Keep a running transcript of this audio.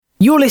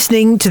You're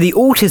listening to the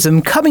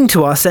Autism Coming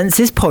to Our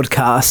Senses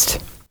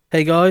podcast.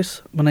 Hey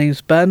guys, my name's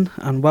Ben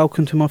and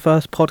welcome to my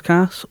first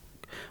podcast,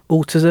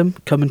 Autism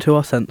Coming to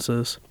Our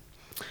Senses.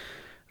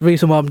 The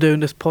reason why I'm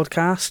doing this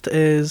podcast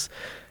is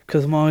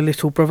because of my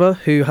little brother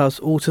who has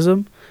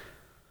autism,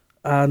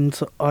 and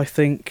I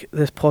think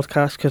this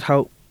podcast could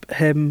help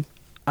him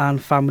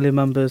and family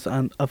members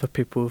and other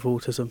people with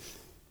autism.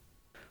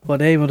 Well,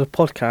 the aim of the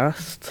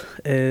podcast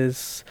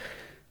is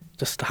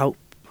just to help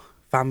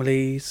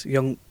families,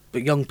 young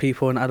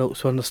people and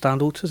adults to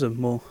understand autism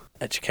more,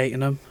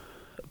 educating them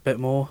a bit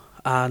more,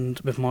 and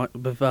with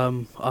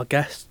our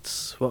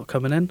guests what are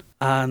coming in,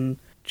 and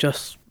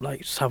just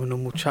have a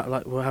normal chat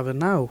like we're having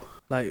now.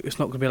 Like, it's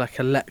not going to be like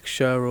a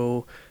lecture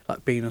or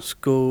like being in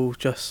school,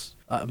 just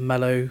like a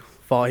mellow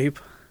vibe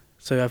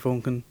so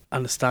everyone can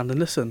understand and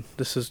listen.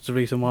 This is the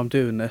reason why I'm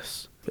doing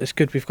this. It's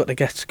good we've got the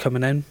guests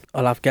coming in.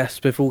 I'll have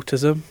guests with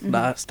autism. Mm-hmm.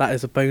 That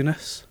is a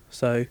bonus,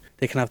 so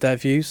they can have their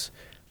views.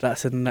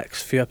 That's in the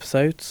next few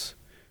episodes.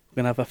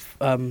 We're going to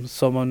have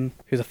someone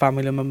who's a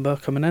family member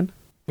coming in.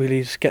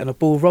 Really just getting a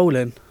ball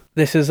rolling.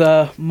 This is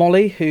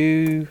Molly,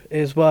 who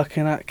is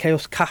working at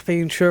Chaos Cafe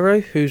in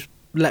Truro, who's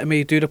letting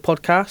me do the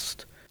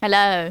podcast.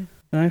 Hello.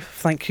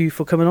 Thank you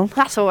for coming on.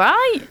 That's all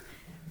right.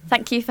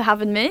 Thank you for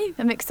having me.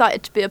 I'm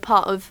excited to be a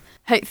part of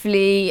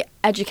hopefully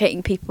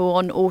educating people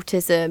on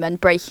autism and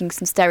breaking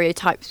some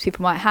stereotypes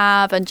people might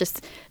have, and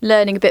just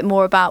learning a bit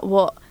more about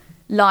what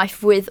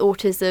life with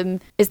autism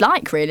is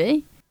like,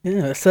 really.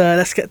 Yeah,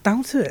 let's get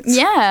down to it.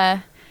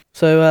 Yeah.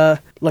 So,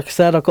 like I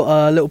said, I've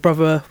got a little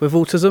brother with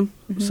autism,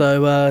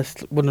 so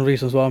it's one of the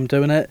reasons why I'm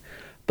doing it.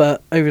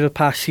 But over the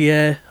past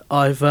year,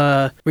 I've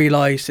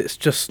realised it's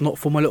just not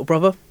for my little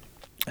brother.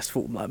 It's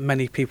for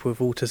many people with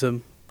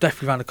autism,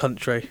 definitely around the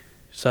country.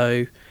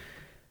 So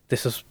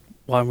this is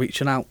why I'm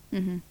reaching out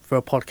for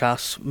a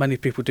podcast. Many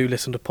people do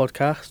listen to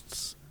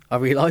podcasts, I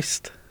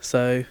realised.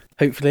 So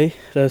hopefully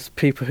there's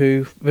people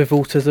who with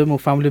autism or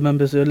family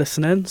members who are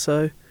listening.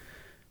 So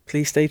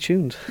please stay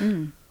tuned.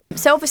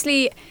 So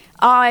obviously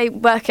I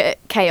work at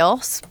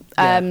Chaos.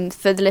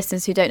 For the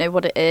listeners who don't know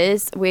what it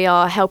is, we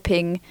are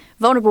helping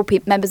vulnerable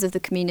members of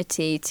the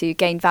community to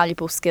gain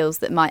valuable skills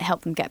that might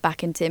help them get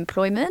back into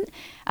employment.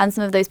 And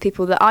some of those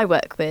people that I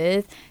work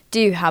with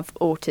do have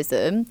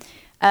autism.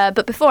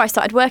 But before I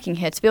started working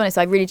here, to be honest,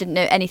 I really didn't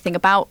know anything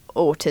about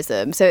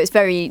autism. So it's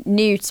very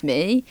new to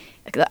me.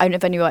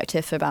 I've only worked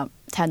here for about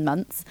 10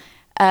 months.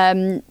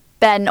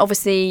 Ben,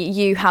 obviously,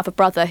 you have a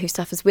brother who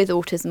suffers with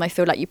autism. I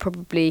feel like you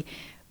probably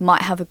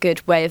might have a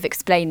good way of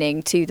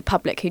explaining to the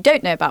public who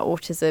don't know about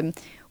autism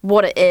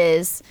what it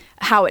is,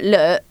 how it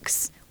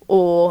looks,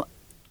 or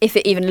if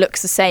it even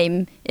looks the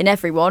same in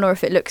everyone, or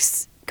if it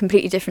looks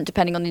completely different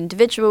depending on the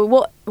individual.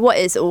 What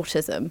is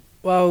autism?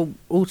 Well,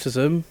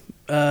 autism,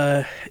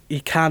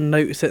 you can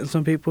notice it in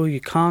some people,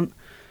 you can't.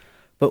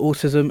 But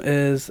autism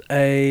is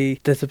a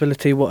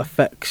disability what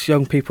affects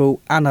young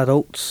people and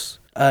adults.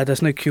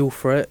 There's no cure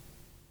for it.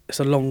 It's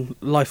a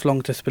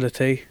lifelong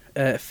disability.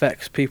 It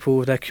affects people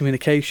with their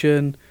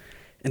communication,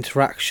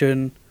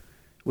 interaction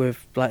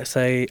with, like,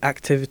 say,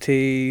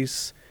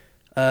 activities,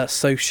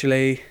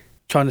 socially,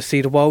 trying to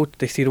see the world.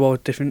 They see the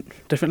world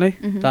differently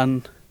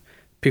than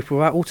people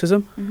without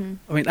autism.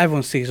 I mean,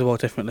 everyone sees the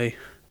world differently.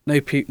 No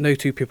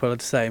two people are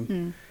the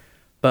same.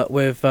 But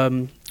with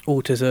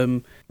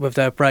autism, with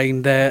their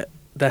brain, their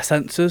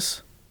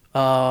senses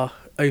are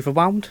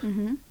overwhelmed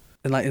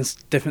in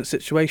different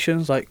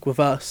situations. Like with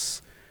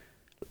us,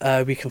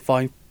 we can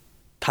find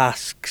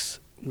tasks,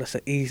 let's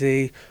say,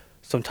 easy.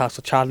 Some tasks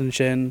are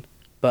challenging,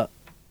 but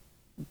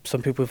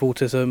some people with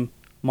autism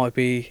might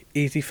be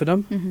easy for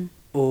them,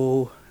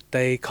 or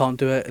they can't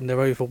do it and they're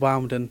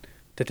overwhelmed and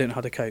they don't know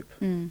how to cope.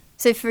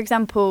 So, for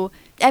example,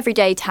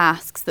 everyday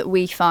tasks that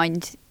we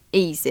find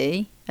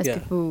easy as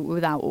people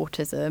without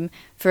autism,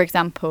 for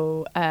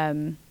example,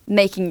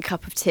 making a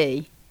cup of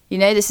tea. You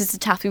know, this is a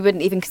task we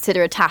wouldn't even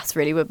consider a task,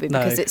 really, would we?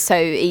 Because it's so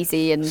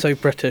easy and so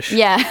British.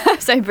 Yeah,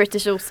 so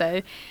British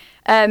also.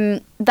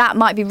 That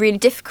might be really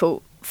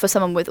difficult for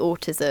someone with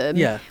autism.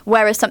 Yeah.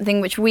 Whereas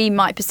something which we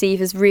might perceive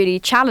as really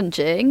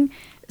challenging,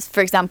 for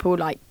example,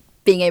 like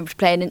being able to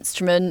play an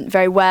instrument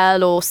very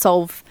well, or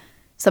solve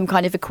some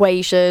kind of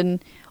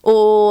equation,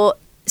 or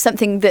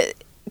something that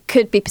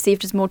could be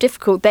perceived as more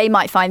difficult, they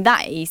might find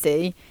that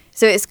easy.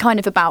 So it's kind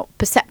of about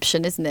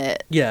perception, isn't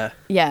it? Yeah.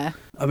 Yeah.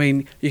 I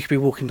mean, you could be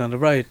walking down the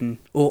road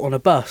or on a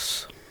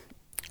bus,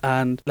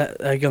 and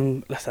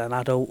let's say an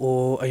adult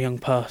or a young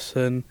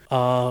person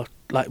are,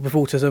 like, with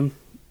autism,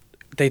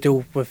 they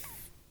deal with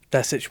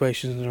their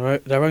situations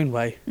in their own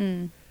way.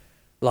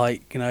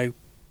 Like, you know,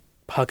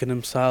 hugging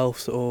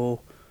themselves, or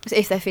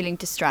if they're feeling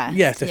distressed.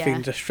 Yeah, if they're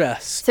feeling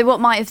distressed. So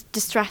what might have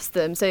distressed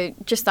them? So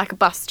just like a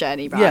bus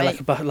journey, right?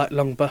 Yeah, like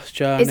long bus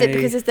journey. Is it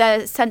because of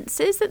their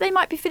senses that they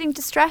might be feeling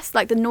distressed,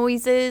 like the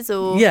noises,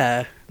 or?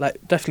 Yeah, like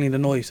definitely the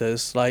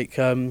noises, like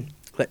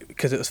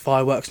because it was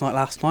fireworks night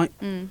last night.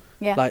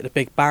 Yeah. Like the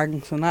big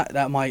bangs and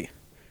that might,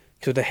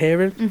 because of the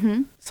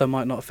hearing. Some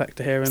might not affect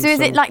the hearing. So is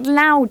it like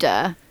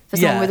louder for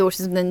someone Yeah. with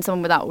autism than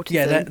someone without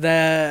autism?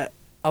 Yeah,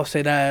 I'll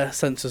say their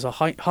senses are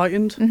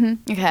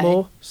heightened Okay.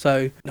 more.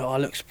 So, it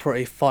looks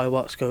pretty,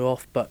 fireworks go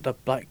off, but the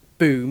like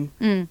boom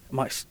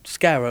might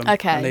scare them.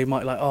 Okay. And they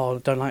might like, oh, I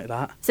don't like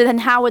that. So then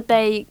how would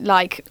they,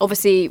 like,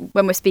 obviously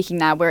when we're speaking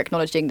now, we're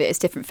acknowledging that it's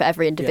different for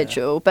every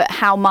individual, but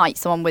how might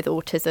someone with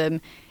autism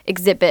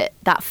exhibit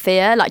that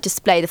fear, like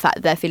display the fact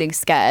that they're feeling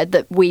scared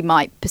that we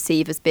might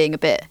perceive as being a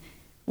bit,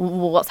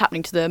 what's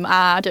happening to them?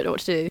 I don't know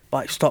what to do.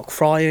 Like start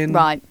crying.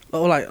 Right.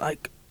 Or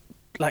like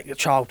a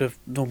child with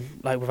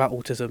without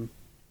autism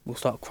will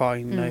start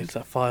crying, it's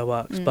like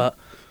fireworks, but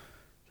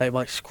they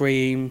might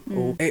scream.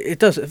 Or it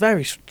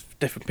varies for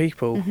different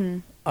people.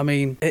 I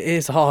mean, it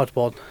is a hard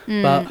one,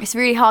 but it's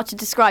really hard to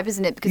describe,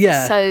 isn't it? Because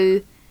it's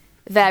so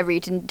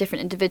varied in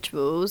different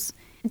individuals.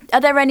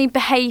 Are there any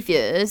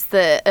behaviours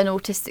that an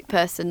autistic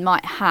person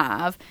might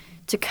have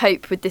to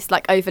cope with this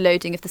like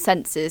overloading of the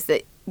senses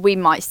that we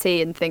might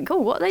see and think, oh,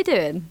 what are they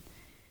doing?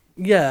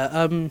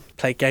 Yeah,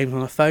 play games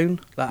on a phone.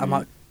 Like I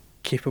might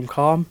keep them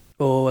calm,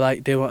 or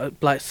like do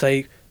like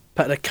say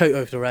put their coat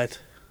over their head,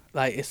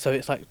 like it's like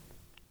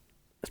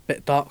it's a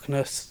bit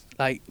darkness,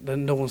 like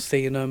no one's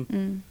seeing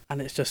them,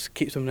 and it just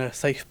keeps them in a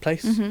safe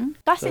place.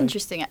 That's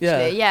interesting,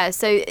 actually. Yeah,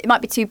 so it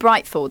might be too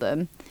bright for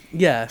them.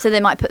 Yeah. So they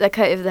might put their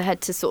coat over their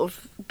head to sort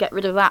of get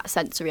rid of that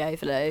sensory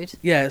overload.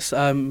 Yes.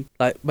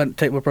 Like went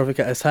to take my brother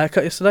get his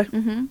haircut yesterday,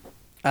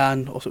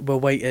 and also we're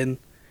waiting.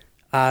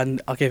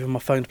 And I gave him my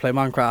phone to play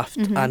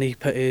Minecraft, and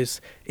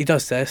he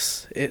does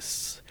this.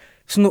 It's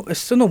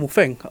a normal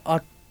thing.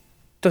 It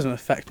doesn't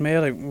affect me.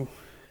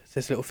 It's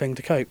this little thing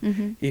to cope.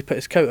 He put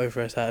his coat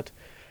over his head.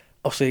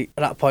 Obviously,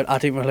 at that point, I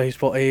didn't realise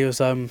what he was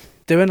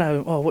doing. I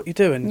went, oh, what are you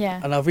doing?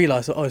 Yeah. And I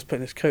realised that I was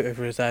putting his coat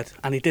over his head,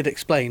 and he did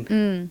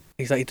explain.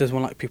 He's like, he doesn't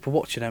want like people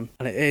watching him,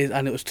 and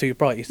it was too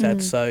bright. He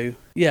said, so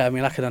yeah. I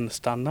mean, I can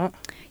understand that.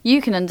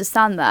 You can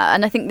understand that,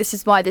 and I think this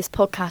is why this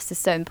podcast is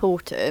so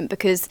important,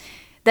 because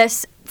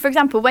there's, for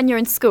example, when you're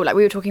in school, like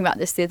we were talking about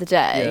this the other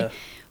day,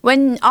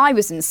 when I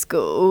was in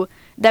school,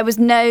 there was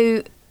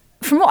no,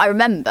 from what I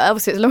remember,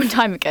 obviously it was a long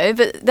time ago,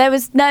 but there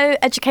was no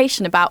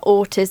education about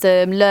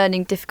autism,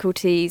 learning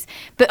difficulties.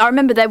 But I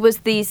remember there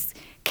was these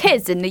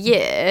kids in the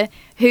year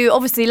who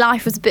obviously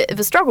life was a bit of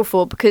a struggle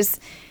for, because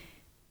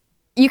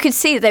you could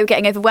see that they were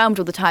getting overwhelmed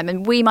all the time,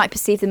 and we might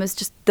perceive them as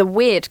just the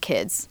weird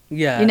kids.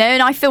 Yeah. You know,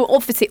 and I feel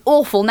obviously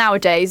awful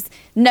nowadays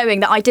knowing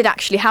that I did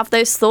actually have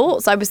those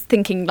thoughts. I was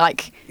thinking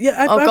like,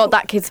 God,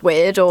 that kid's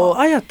weird. Or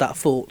I had that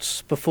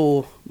thoughts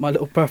before my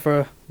little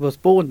brother was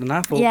born, and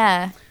I thought,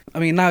 I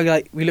mean, now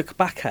like we look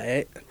back at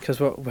it because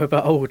we're a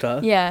bit older.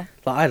 Yeah.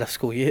 Like I had a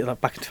school year like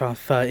back in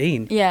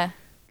 2013. Yeah.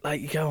 Like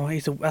you go,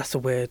 that's a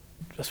weird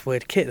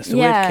kid. That's the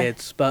weird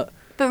kids, but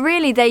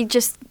really they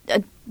just are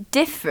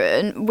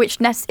different, which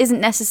isn't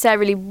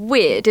necessarily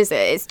weird, is it?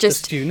 It's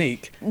just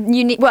unique.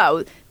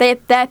 Well,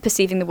 they're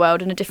perceiving the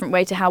world in a different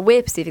way to how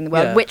we're perceiving the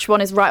world. Yeah. Which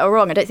one is right or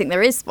wrong? I don't think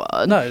there is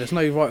one. No, there's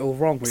no right or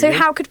wrong. Really. So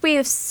how could we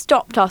have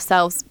stopped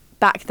ourselves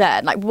back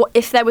then? Like, what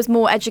if there was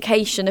more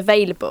education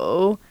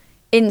available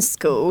in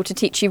school to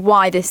teach you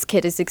why this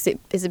kid is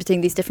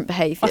exhibiting these different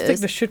behaviours? I think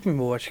there should be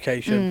more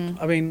education.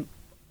 I mean,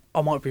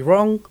 I might be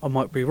wrong, I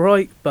might be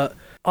right, but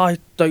I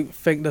don't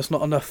think there's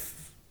not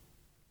enough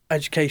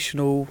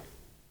educational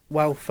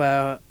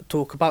welfare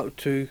talk about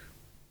to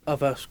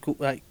other school,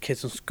 like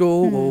kids in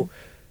school or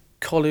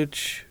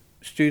college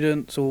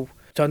students, or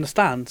to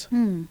understand.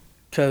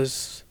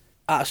 Because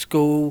at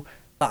school,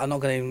 like, I'm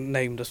not going to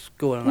name the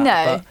school and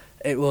that, but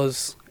it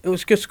was a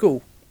good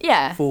school.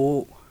 Yeah.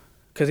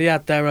 Because he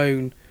had their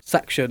own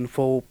section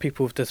for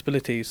people with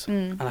disabilities,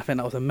 and I think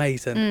that was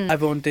amazing.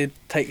 Everyone did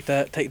take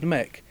the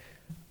mick.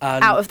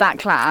 And out of that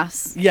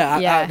class.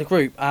 Out of the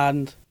group,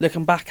 and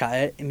looking back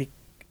at it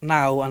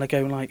now, and I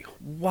go like,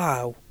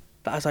 wow,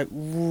 that's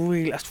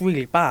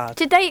really bad.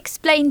 Did they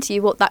explain to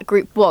you what that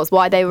group was?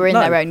 Why they were in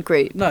their own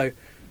group? No,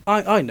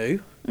 I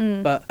knew,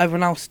 but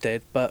everyone else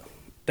did. But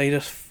they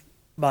just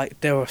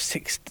they were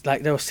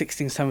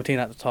 16, 17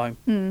 at the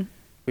time.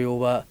 We all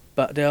were,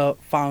 but they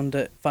found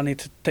it funny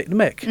to take the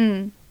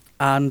mick,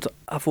 and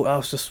I thought that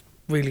was just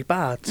really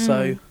bad.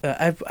 So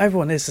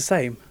everyone is the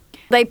same.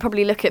 They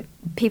probably look at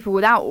people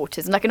without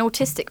autism, like an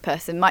autistic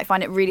person might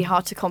find it really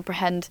hard to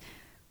comprehend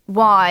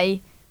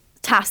why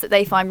tasks that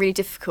they find really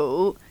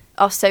difficult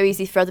are so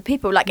easy for other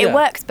people. Like, it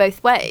works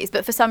both ways,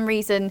 but for some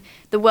reason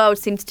the world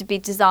seems to be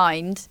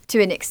designed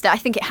to an extent. I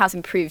think it has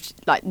improved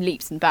like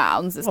leaps and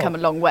bounds. It's come a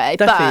long way.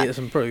 Definitely, it's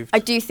improved. I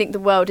do think the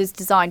world is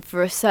designed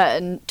for a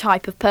certain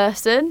type of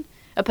person.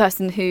 A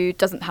person who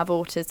doesn't have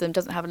autism,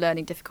 doesn't have a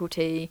learning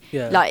difficulty,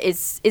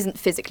 isn't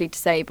physically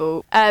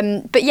disabled.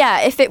 But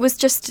yeah, if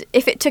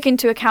it took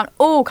into account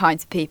all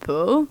kinds of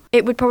people,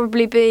 it would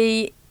probably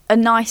be a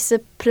nicer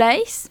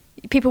place.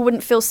 People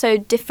wouldn't feel so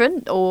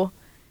different or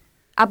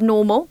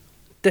abnormal.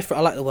 Different.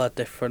 I like the word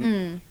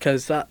different,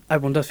 because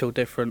everyone does feel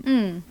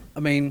different. I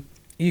mean,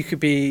 you could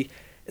be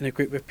in a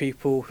group with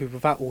people who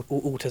without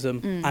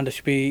autism,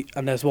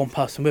 and there's one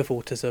person with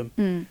autism,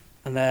 and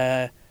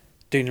they're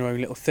doing your own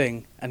little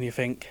thing, and you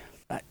think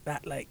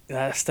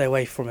stay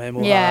away from him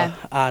or her,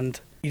 and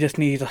you just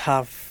need to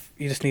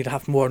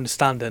have more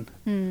understanding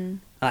and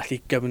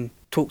actually go and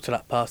talk to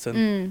that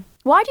person.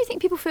 Why do you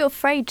think people feel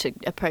afraid to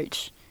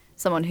approach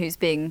someone who's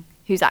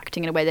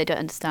acting in a way they don't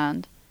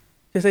understand?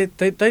 Because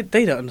they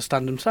don't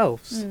understand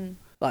themselves.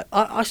 Like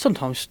I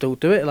sometimes still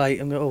do it. Like,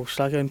 and go, oh,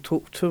 should I go and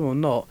talk to them or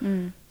not?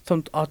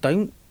 I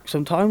don't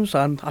sometimes,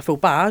 and I feel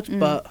bad.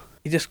 But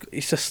it's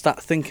just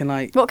that thinking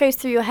like. What goes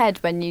through your head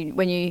when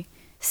you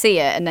see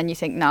it, and then you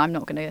think, no, I'm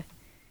not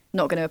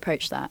gonna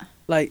approach that.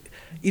 Like,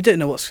 you don't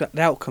know what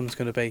the outcome's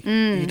going to be.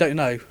 You don't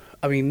know.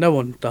 I mean, no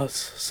one does.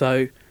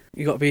 So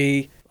you got to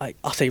be, like,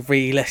 I say,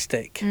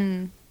 realistic.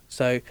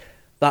 So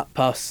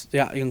that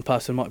young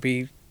person might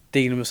be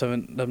dealing with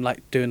something, them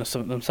like doing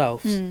something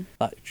themselves,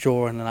 like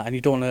drawing and that, and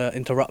you don't want to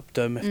interrupt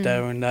them if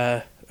they're in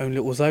their own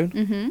little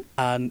zone.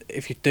 And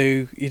if you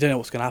do, you don't know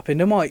what's going to happen.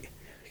 They might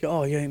go,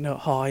 oh, you ain't no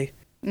hi,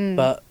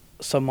 but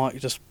some might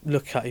just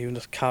look at you and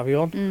just carry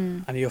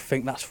on, and you'll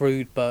think that's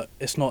rude, but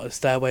it's not. It's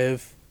their way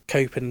of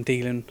coping and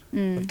dealing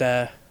with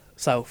their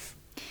self.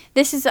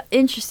 This is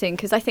interesting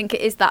because I think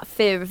it is that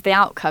fear of the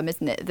outcome,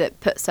 isn't it, that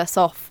puts us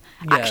off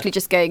actually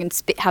just going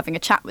and having a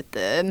chat with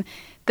them.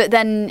 But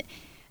then,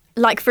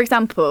 like, for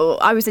example,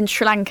 I was in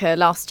Sri Lanka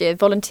last year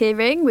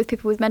volunteering with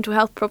people with mental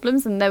health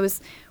problems, and there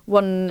was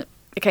one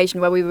occasion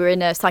where we were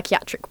in a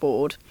psychiatric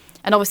ward,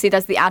 and obviously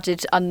there's the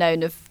added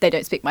unknown of they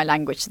don't speak my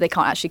language, so they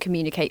can't actually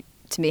communicate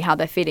to me how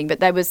they're feeling. But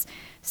there was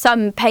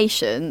some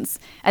patients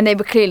and they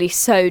were clearly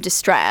so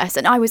distressed,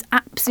 and I was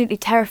absolutely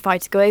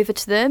terrified to go over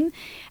to them,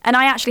 and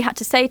I actually had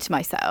to say to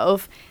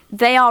myself,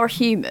 they are a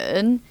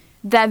human,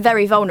 they're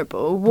very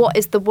vulnerable. What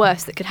is the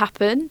worst that could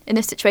happen in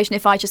this situation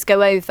if I just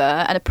go over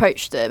and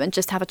approach them and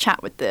just have a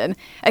chat with them?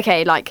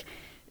 Okay, like,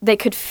 they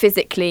could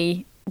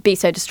physically be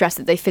so distressed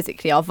that they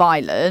physically are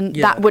violent.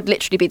 That would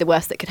literally be the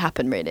worst that could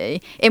happen,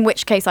 really. In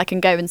which case I can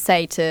go and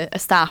say to a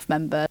staff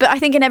member. But I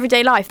think in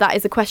everyday life, that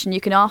is a question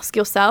you can ask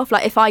yourself.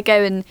 Like, if I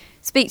go and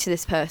speak to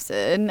this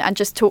person and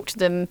just talk to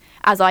them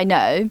as I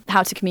know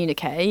how to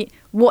communicate,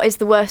 what is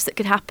the worst that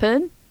could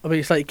happen? I mean,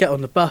 it's like you get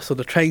on the bus or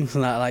the trains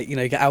and that, like, you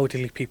know, you get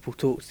elderly people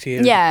talk to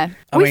you. Yeah.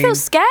 We feel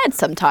scared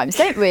sometimes,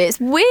 don't we? It's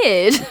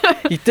weird.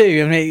 You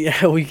do. I mean,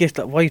 well, you get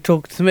like, why are you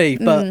talking to me?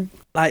 But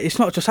like, it's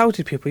not just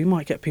elderly people. You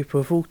might get people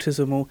with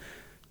autism or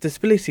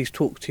disabilities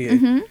talk to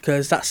you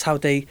because that's how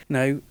they,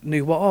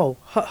 knew what. Oh,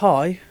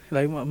 hi,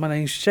 my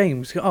name's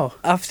James. Oh,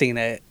 I've seen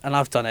it and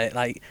I've done it.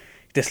 Like,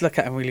 just look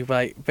at them really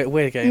like a bit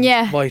weird, going,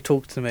 why are you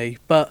talking to me?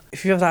 But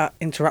if you have that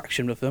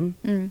interaction with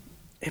them,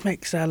 it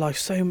makes their life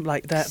so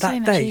much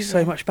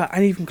better,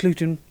 and even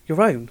including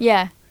your own.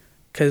 Yeah.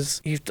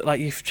 Because you've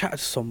chatted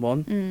to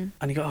someone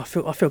and you go,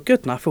 oh, I feel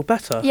good now. I feel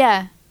better.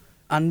 Yeah.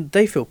 And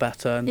they feel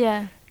better.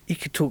 And you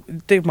could talk.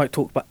 They might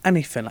talk about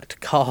anything, like to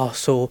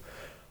cars or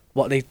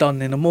what they've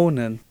done in the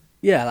morning.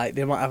 Yeah, like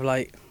they might have,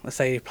 like, let's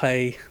say you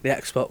play the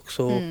Xbox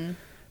or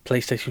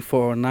PlayStation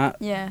 4 and that.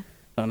 Yeah.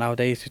 Not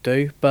nowadays you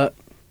do, but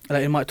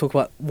like, they might talk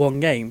about one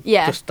game.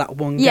 Yeah. Just that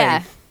one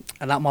game.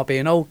 And that might be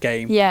an old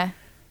game. Yeah.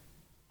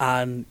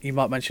 And you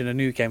might mention a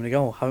new game and they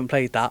go, oh, I haven't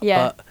played that.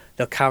 Yeah. But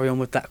they'll carry on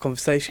with that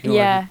conversation. You're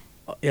like,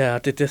 I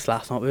did this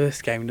last night with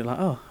this game. And they're like,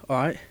 oh, all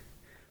right.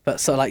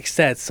 But so, like you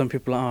said, some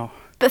people are, oh.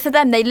 But for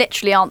them, they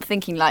literally aren't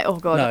thinking like, oh,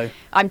 God,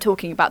 I'm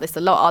talking about this a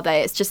lot, are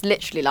they? It's just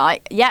literally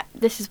like,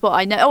 this is what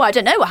I know. Oh, I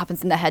don't know what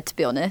happens in their head, to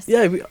be honest.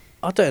 Yeah,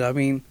 I don't know. I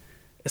mean,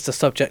 it's a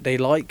subject they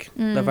like.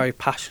 They're very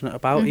passionate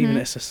about, even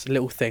if it's just a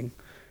little thing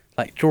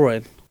like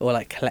drawing or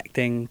like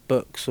collecting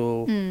books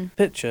or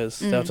pictures.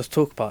 They'll just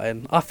talk about it.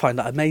 And I find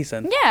that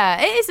amazing.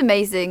 Yeah, it is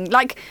amazing.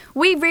 Like,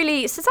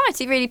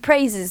 society really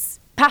praises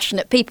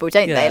passionate people,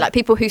 don't they? Like,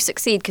 people who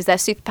succeed because they're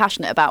super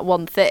passionate about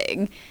one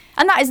thing.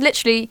 And that is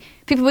literally,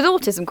 people with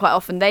autism quite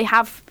often, they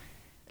have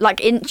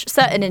like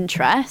certain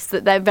interests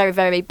that they're very,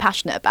 very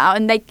passionate about.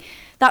 And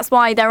that's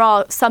why there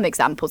are some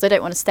examples. I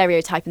don't want to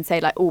stereotype and say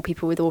like all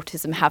people with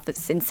autism have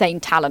this insane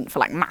talent for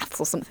like maths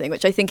or something,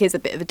 which I think is a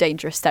bit of a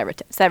dangerous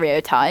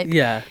stereotype.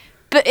 Yeah.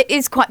 But it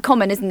is quite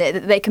common, isn't it,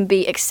 that they can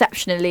be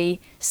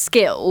exceptionally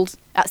skilled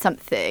at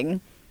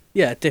something.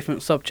 Yeah,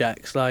 different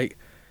subjects. Like,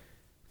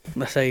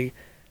 let's say,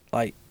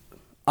 like,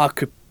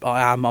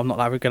 I'm not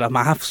that very good at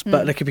maths,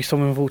 but there could be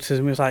someone with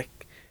autism who's like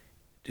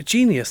a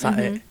genius at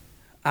it.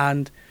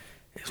 And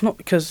it's not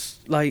because,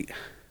 like,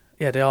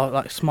 they are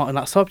like smart in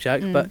that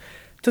subject, but it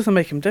doesn't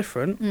make them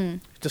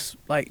different. Just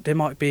like they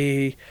might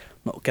be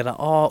not good at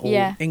art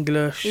or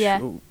English,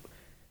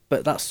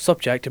 but that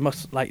subject,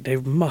 they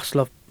must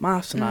love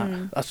maths and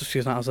that. That's just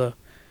using that as a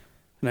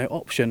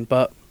option.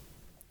 But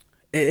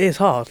it is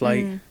hard.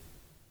 Like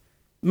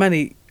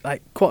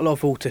quite a lot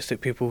of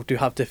autistic people do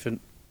have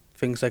different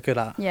things they're good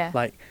at. Yeah.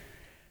 Like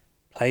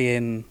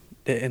playing,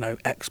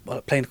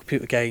 playing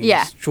computer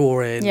games,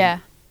 drawing,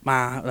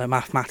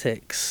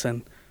 mathematics,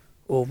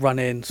 or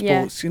running,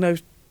 sports.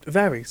 It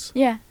varies.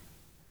 Yeah.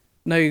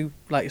 No,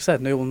 like you said,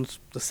 no one's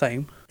the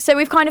same. So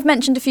we've kind of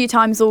mentioned a few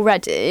times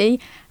already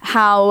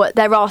how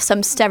there are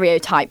some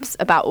stereotypes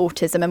about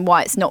autism and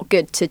why it's not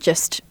good to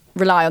just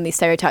rely on these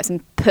stereotypes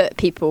and put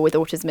people with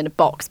autism in a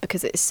box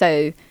because it's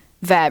so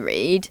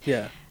varied.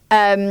 Yeah.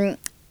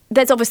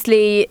 There's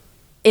obviously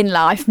in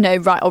life no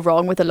right or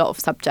wrong with a lot of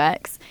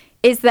subjects.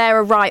 is there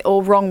a right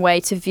or wrong way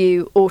to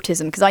view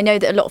autism? Because I know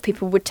that a lot of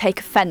people would take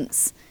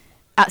offence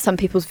at some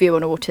people's view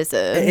on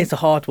autism. It is a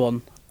hard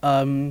one.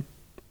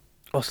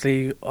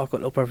 Obviously, I've got a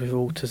little brother with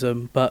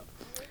autism, but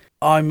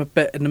I'm a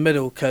bit in the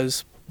middle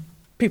because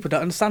people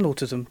don't understand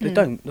autism. They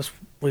don't. That's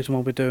the reason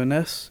why we're doing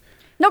this.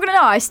 Not going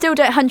to lie, I still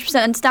don't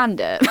 100% understand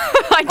it.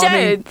 I don't.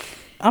 I mean,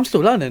 I'm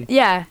still learning.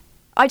 Yeah.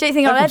 I don't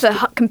think Everyone's I'll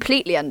ever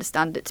completely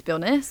understand it, to be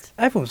honest.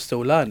 Everyone's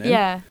still learning.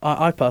 Yeah.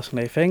 I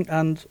personally think,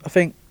 and I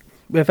think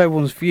with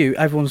everyone's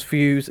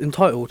view's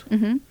entitled.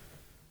 Mm-hmm.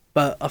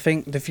 But I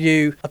think the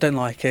view I don't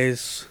like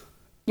is...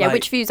 Yeah, like,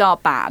 which views are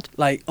bad?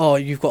 Like, oh,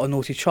 you've got a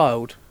naughty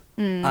child.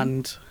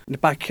 And in the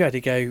back of your head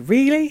you go,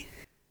 really?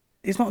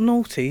 He's not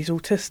naughty, he's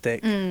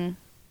autistic. And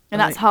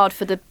that's hard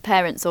for the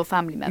parents or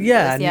family members.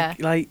 Yeah, and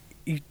yeah.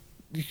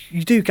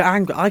 You do get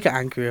angry. I get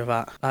angry with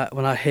that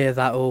when I hear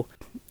that or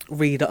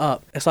read it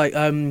up. It's like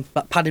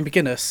Paddy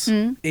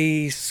McGuinness.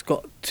 He's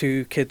got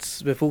 2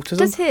 kids with autism.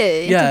 Does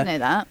he? Yeah. I didn't know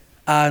that.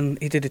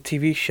 And he did a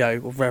TV show.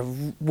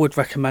 Would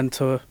recommend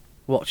to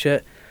watch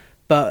it.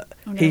 But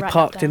he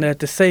parked in a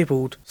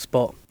disabled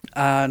spot,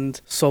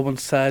 and someone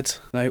said,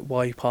 "No, why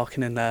are you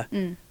parking in there?"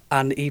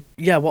 And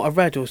what I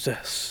read was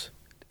this.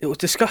 It was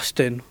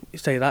disgusting. You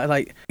say that,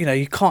 like,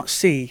 you can't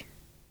see.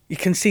 You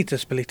can see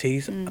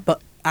disabilities,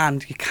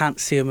 and you can't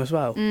see them as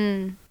well.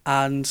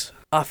 And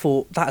I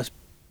thought that's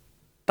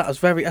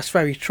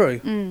very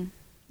true.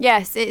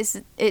 Yes,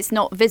 it's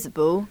not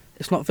visible.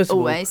 It's not visible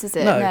Always, is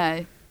it?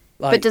 No.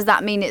 Like, but does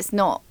that mean it's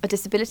not a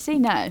disability?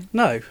 No.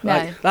 No.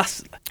 Like,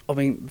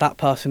 that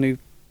person who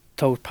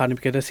told Paddy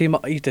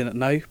McGuinness, he didn't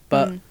know,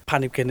 but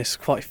Paddy McGuinness is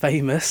quite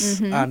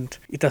famous, and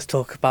he does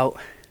talk about.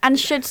 And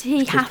should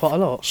he quite a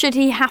lot. Should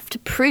he have to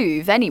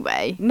prove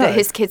anyway that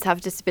his kids have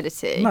a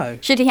disability? No.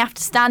 Should he have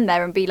to stand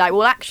there and be like,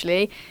 well,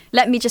 actually,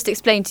 let me just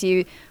explain to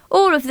you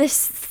all of this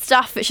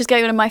stuff which is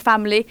going on in my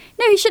family?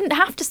 No, he shouldn't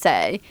have to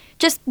say.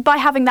 Just by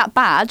having that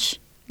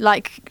badge,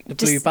 like the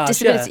blue badge,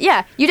 disability.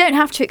 Yeah, you don't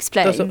have to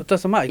explain.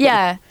 Doesn't matter.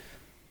 Yeah.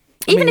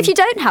 Even if you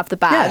don't have the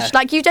badge,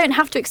 like, you don't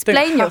have to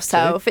explain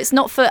yourself. It's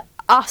not for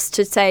us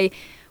to say,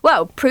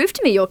 well, prove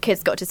to me your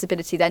kid's got a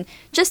disability then.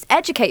 Just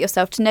educate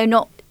yourself to know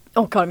not...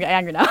 Oh, God, I'm getting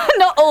angry now.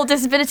 Not all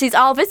disabilities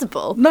are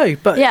visible. No,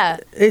 but yeah.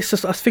 It's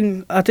just, I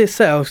think, I did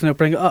say I was going to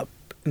bring it up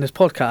in this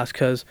podcast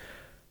because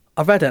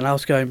I read it and I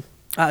was going,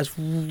 that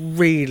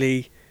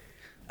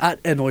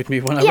annoyed me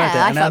when I read it.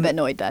 Yeah, I felt a bit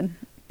annoyed then.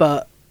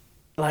 But,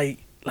 like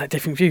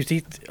different views.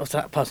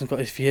 That person's got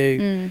his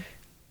view.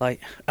 Like,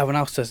 everyone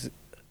else does.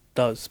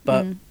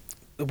 But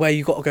the way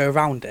you got to go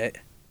around it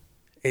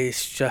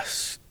is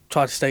just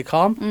try to stay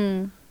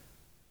calm.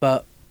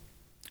 But,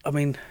 I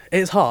mean,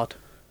 it's hard.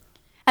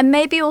 And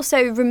maybe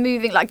also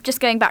removing, like, just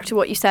going back to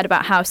what you said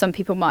about how some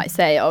people might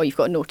say, oh, you've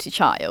got a naughty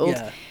child.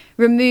 Yeah.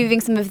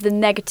 Removing some of the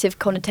negative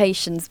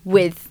connotations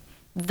with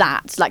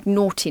that, like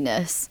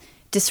naughtiness,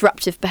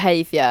 disruptive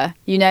behaviour,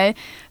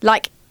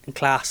 like... In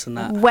class and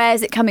that.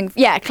 Where's it coming...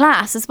 Yeah,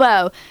 class as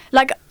well.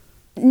 Like,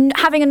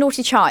 having a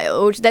naughty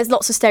child, there's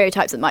lots of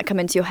stereotypes that might come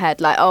into your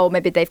head, like, oh,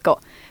 maybe they've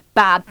got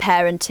bad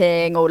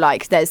parenting, or,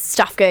 like, there's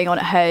stuff going on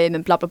at home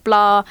and blah, blah,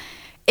 blah.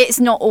 It's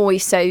not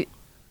always so...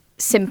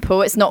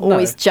 simple. It's not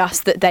always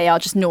just that they are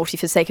just naughty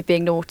for the sake of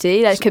being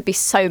naughty. There could be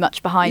so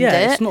much behind it.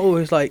 Yeah, it's not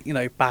always like,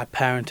 bad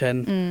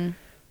parenting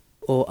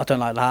or I don't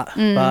like that,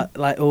 but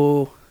like,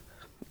 or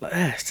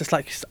it's just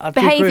like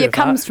behaviour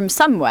comes from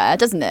somewhere,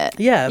 doesn't it?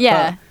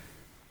 Yeah. But,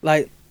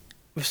 like,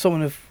 with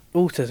someone with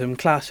autism,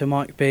 class, it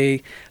might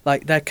be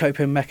like their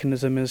coping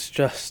mechanism is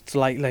just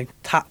like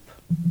tap.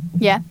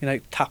 Yeah.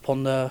 Tap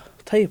on the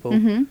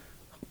table.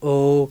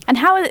 Or and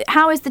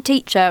how is the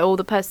teacher or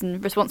the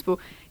person responsible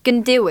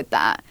going to deal with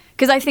that?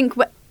 Because I think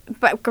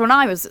when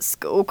I was at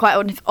school,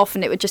 quite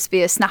often it would just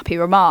be a snappy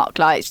remark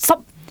like,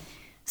 stop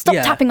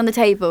tapping on the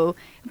table.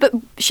 But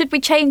should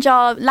we change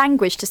our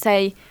language to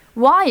say,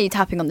 why are you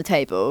tapping on the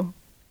table?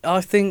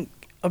 I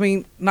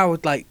mean, now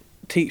with, like,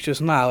 teachers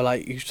now,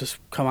 like, you've just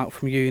come out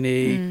from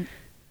uni,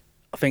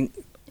 I think...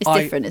 It's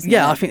different, isn't it?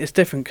 Yeah, I think it's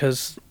different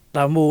because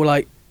they're more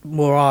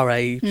our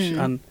age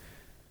and,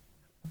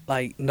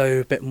 like, know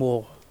a bit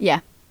more.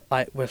 Yeah.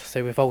 Like,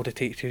 with older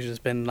teachers who's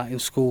been, like, in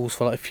schools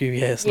for, like, a few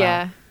years now.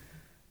 Yeah.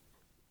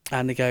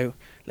 And they go,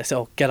 let's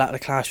say, get out of the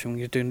classroom,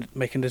 you're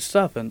making a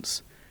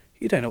disturbance.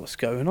 You don't know what's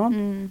going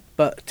on.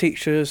 But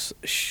teachers,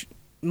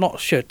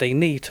 they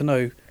need to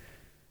know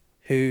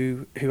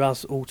who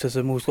has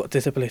autism or who's got a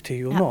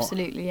disability or not.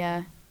 Absolutely,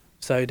 yeah.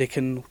 So they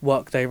can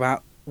work their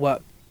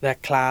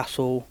class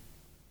or,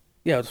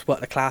 just work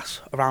the class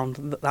around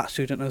that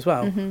student as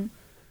well. Do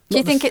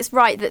you think it's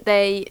right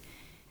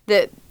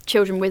that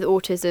children with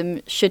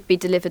autism should be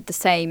delivered the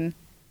same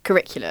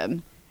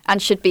curriculum and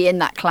should be in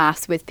that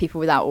class with people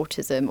without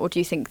autism? Or do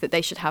you think that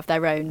they should have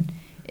their own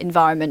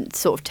environment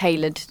sort of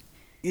tailored?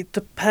 It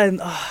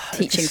depends.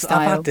 Teaching style.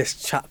 I've had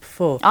this chat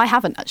before. I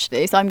haven't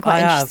actually, so I'm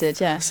quite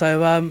interested. Yeah.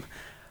 So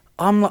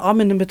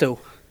I'm in the middle.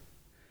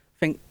 I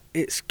think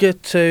it's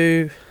good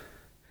to,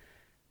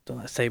 don't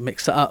like to say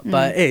mix it up,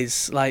 but it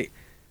is like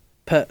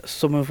put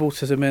someone with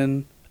autism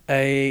in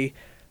a,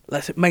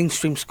 let's say,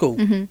 mainstream school.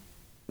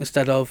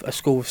 instead of a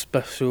school with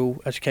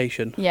special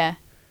education. Yeah.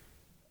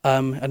 I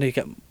know you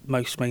get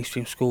most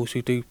mainstream schools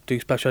who do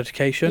special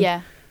education.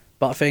 Yeah.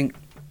 But I think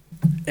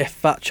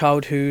if that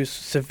child who's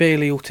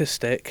severely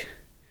autistic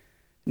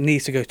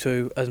needs to go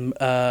to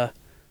a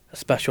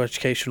special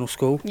educational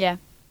school, Yeah.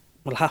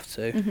 will have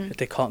to if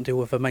they can't deal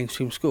with a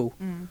mainstream school.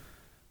 Mm.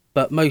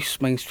 But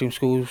most mainstream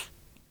schools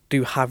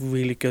do have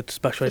really good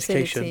special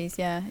education. Facilities,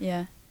 yeah,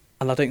 yeah.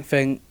 And I don't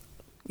think,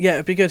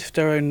 it'd be good if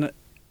they're in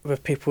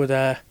with people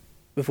there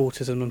with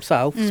autism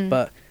themselves,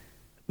 but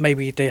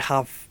maybe they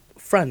have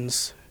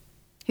friends.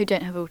 Who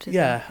don't have autism.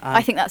 Yeah.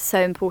 I think that's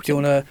so important. Do you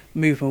want to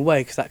move them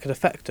away because that could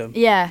affect them?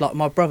 Yeah. Like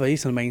my brother,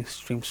 he's in a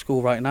mainstream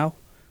school right now,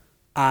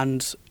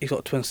 and he's got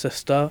a twin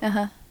sister,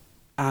 Uh-huh.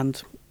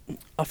 and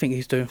I think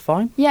he's doing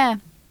fine. Yeah.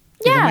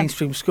 In a Yeah.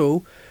 mainstream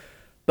school,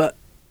 but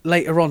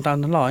later on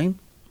down the line,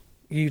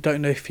 you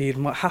don't know if he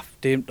might have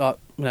to,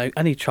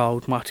 any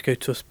child might have to go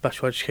to a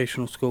special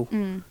educational school.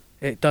 Mm.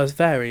 It does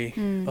vary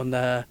on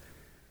their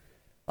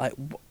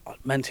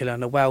mental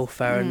and their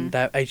welfare and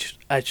their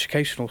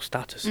educational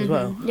status as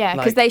well. Yeah,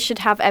 because they should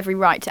have every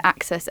right to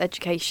access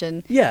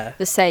education Yeah.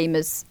 the same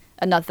as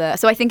another.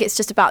 So I think it's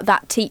just about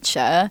that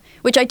teacher,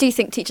 which I do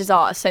think teachers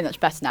are so much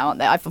better now, aren't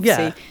they? I've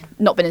obviously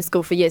not been in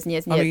school for years and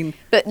years and years. mean,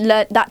 but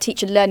that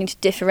teacher learning to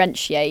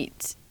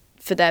differentiate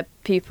for their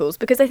pupils,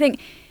 because I think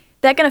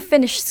they're going to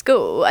finish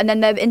school and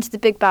then they're into the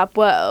big bad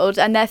world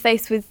and they're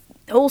faced with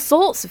all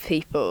sorts of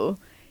people.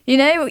 You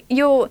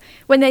know,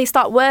 when they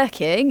start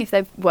working, if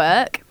they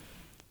work,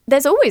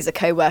 there's always a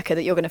co-worker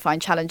that you're going to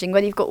find challenging,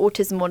 whether you've got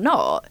autism or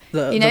not.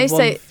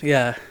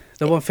 The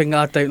one thing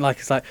I don't like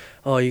is like,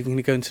 oh, you're going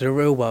to go into the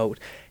real world.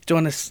 Do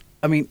you want to?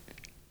 I mean,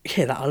 you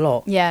hear that a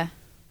lot. Yeah.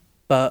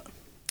 But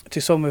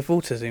to someone with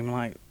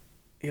autism,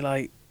 you're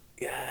like,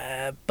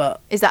 yeah,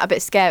 but Is that a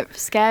bit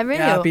scary?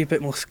 yeah, or? it'd be a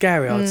bit more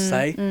scary, I'd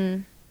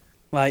say.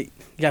 Like,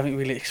 you haven't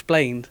really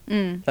explained,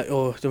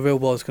 the real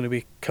world's going to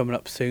be coming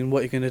up soon.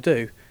 What are you going to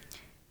do?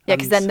 Yeah,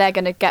 because then they're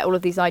going to get all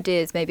of these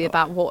ideas maybe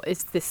about what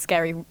is this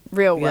scary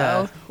real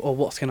world. Or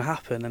what's going to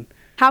happen. And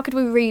How could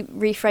we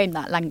reframe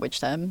that language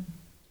then?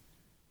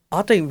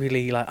 I don't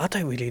really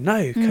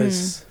know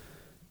because,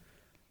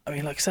 I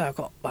mean, like I said, I've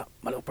got my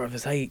little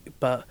brother's 8,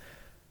 but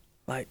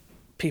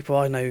people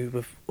I know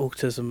with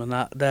autism and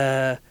that,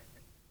 they're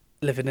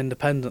living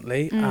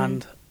independently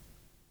and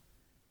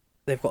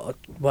they've got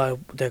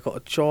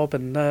a job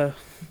and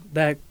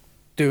they're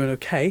doing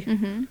okay.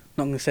 Not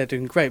going to say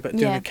doing great, but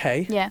doing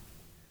okay. Yeah.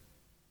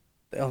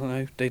 I don't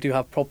know. They do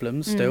have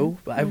problems still,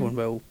 but everyone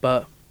will.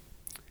 But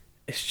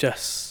it's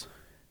just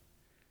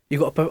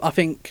I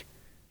think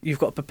you've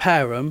got to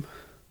prepare them,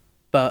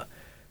 but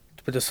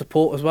with the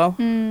support as well.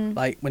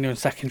 Like when you're in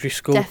secondary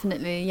school,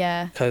 Definitely,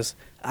 yeah. because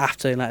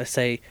after, let's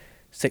say,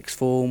 sixth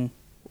form,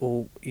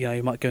 or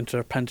you might go into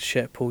an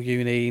apprenticeship or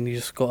uni, and you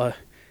just got to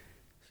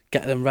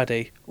get them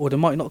ready, or they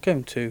might not go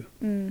into.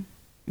 You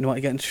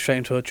might get straight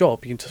into a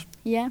job. You can just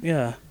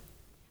Yeah.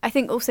 I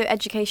think also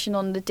education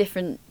on the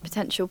different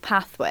potential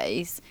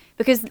pathways,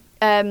 because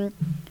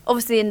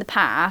obviously in the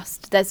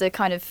past there's a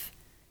kind of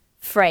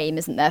frame,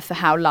 isn't there, for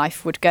how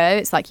life would go.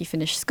 It's like you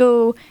finish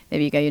school,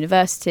 maybe you go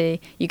university,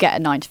 you get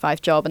a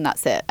 9-to-5 job and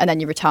that's it, and then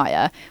you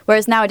retire.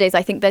 Whereas nowadays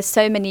I think there's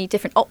so many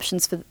different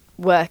options for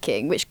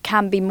working which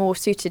can be more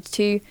suited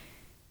to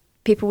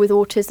people with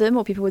autism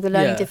or people with a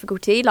learning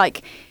difficulty.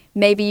 Like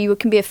maybe you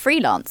can be a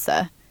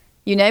freelancer,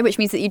 which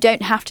means that you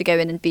don't have to go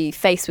in and be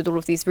faced with all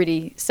of these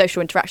really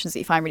social interactions that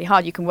you find really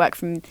hard. You can work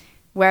from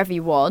wherever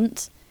you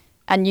want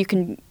and you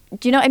can,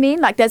 do you know what I mean?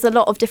 Like there's a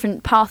lot of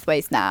different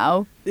pathways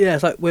now. Yeah,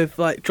 it's like with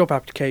job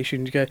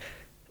application, you go,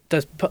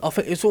 I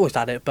think it's always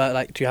had it,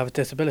 but do you have a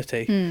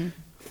disability?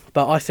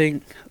 But I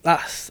think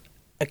that's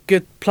a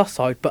good plus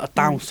side, but a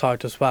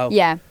downside as well.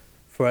 Yeah.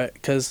 For it,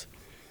 because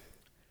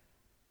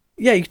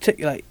you tick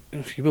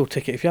you will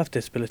tick it if you have a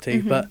disability,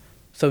 but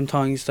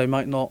sometimes they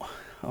might not.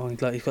 Oh,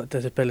 you've got a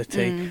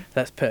disability.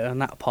 Let's put it in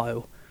that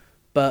pile.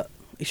 But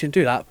you shouldn't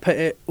do that. Put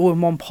it all in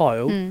one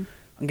pile and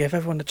give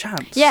everyone a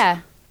chance.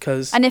 Yeah.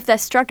 And if they're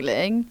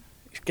struggling,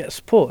 you get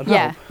support and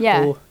help.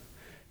 Yeah. Or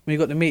when you've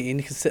got the meeting,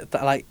 you can sit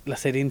there,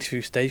 let's say the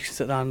interview stage, you can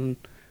sit down and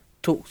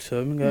talk to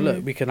them and go,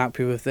 look, we can help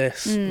you with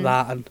this,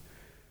 that,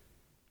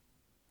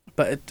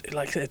 but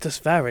it does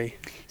vary.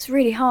 It's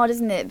really hard,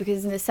 isn't it?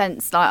 Because in a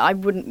sense, I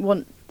wouldn't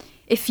want,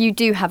 if you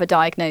do have a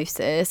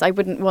diagnosis, I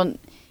wouldn't want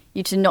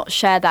you to not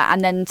share that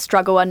and then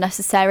struggle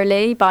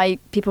unnecessarily by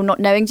people not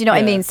knowing. Do you know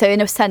what I mean? So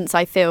in a sense,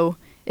 I feel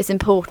it's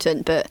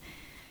important, but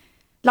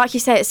like you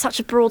say, it's such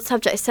a broad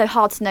subject. It's so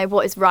hard to know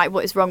what is right,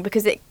 what is wrong,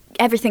 because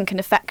everything can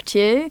affect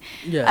you.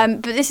 Yeah.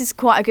 But this is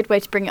quite a good way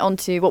to bring it on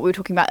to what we were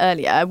talking about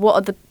earlier. What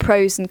are the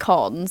pros and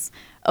cons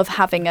of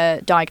having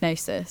a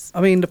diagnosis?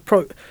 I mean, the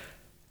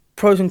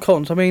pros and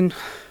cons. I mean,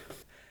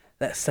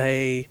 let's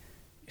say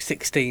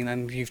 16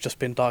 and you've just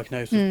been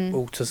diagnosed with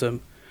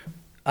autism,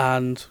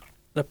 and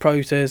the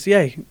pros is,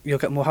 you'll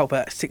get more help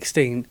at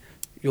 16.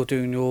 You're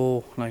doing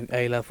your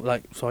A-level,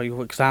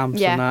 your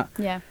exams and that.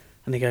 Yeah.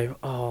 And you go,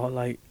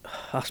 oh,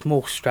 that's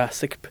more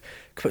stress. It could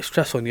put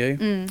stress on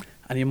you,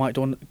 and you might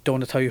don't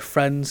want to tell your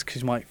friends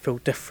because you might feel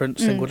different,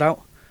 singled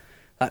out.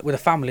 like with a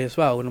family as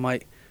well, and I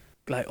might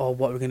like, oh,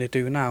 what are we going to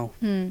do now?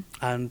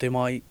 And they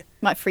might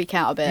freak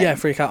out a bit.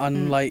 freak out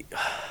and like,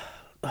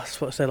 that's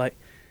what I say, like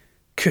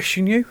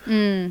cushion you.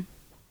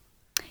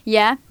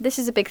 Yeah, this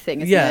is a big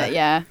thing, isn't it?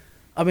 Yeah.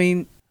 I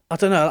mean, I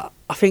don't know.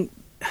 I think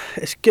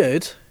it's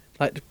good,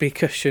 like to be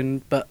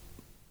cushioned, but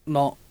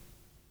not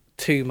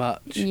too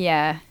much.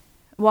 Yeah.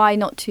 Why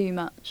not too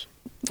much?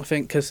 I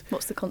think because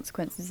What's the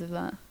consequences of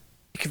that?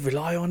 you could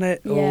rely on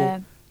it, Yeah.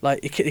 or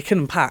like it can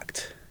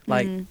impact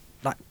like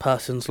that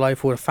person's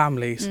life or the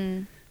families.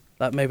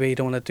 Like maybe you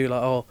don't want to do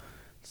like, oh,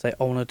 say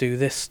I want to do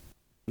this,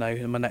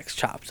 in my next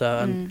chapter,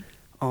 and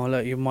oh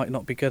look, you might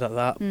not be good at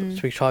that, so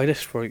we try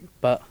this route.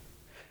 But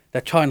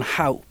they're trying to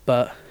help,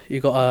 but you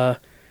got to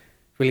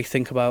really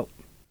think about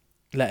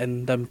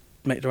letting them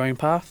make their own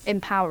path.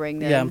 Empowering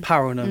them. Yeah,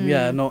 empowering them.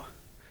 Yeah, not.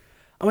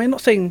 I mean,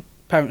 not saying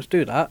parents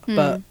do that,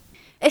 but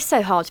it's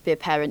so hard to be a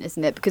parent,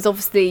 isn't it? Because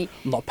obviously,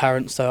 I'm not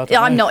parents, so I don't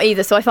know. I'm not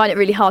either. So I find it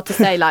really hard to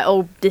say like,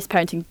 oh, this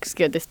parenting's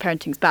good, this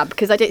parenting's bad,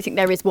 because I don't think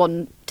there is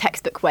one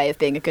textbook way of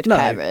being a good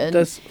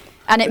parent.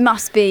 And it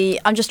must be.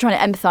 I'm just trying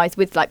to empathise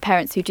with like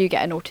parents who do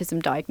get an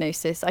autism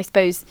diagnosis. I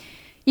suppose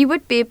you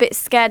would be a bit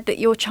scared that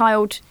your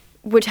child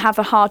would have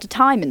a harder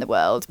time in the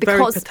world because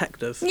very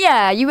protective.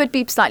 Yeah, you would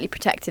be slightly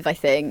protective, I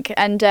think,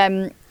 and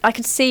I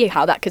could see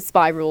how that could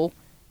spiral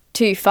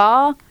too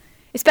far.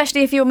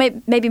 Especially if you're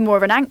maybe more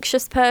of an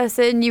anxious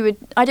person, you would.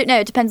 I don't know.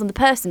 It depends on the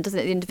person, doesn't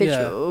it? The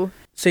individual. Yeah.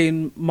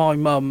 Seeing my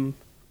mum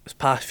this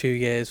past few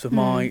years with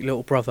my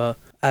little brother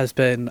has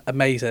been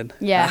amazing.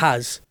 Yeah, it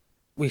has.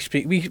 We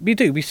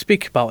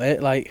speak about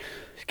it. Like,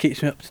 it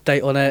keeps me up to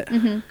date on it.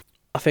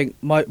 I think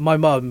my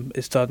mum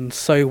has done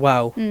so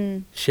well.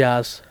 She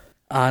has,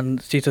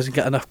 and she doesn't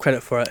get enough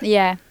credit for it.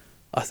 Yeah,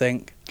 I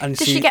think. And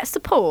does she get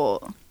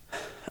support?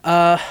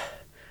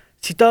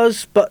 She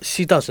does, but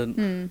she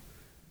doesn't.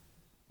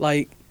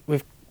 Like,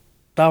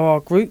 there are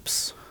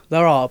groups,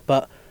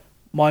 but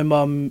my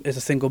mum is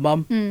a single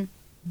mum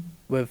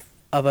with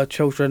other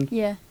children.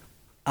 Yeah.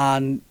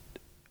 And,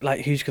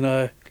 like, who's going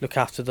to look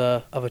after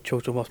the other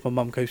children whilst my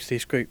mum goes to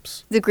these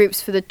groups? The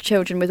groups for the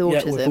children with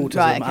autism? Yeah, with autism.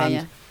 Right, okay,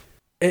 and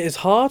it is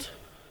hard.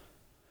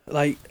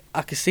 Like,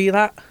 I can see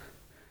that.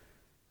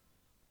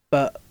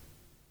 But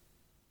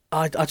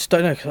I just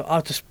don't know.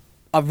 'Cause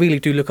I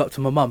really do look up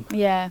to my mum.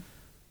 Yeah.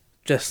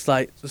 Just,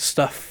 like, the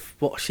stuff,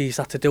 what she's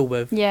had to deal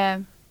with.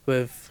 Yeah.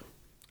 With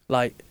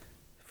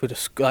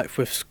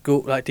with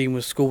school, like dealing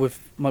with school with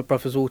my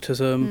brother's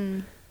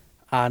autism,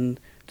 and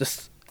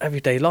just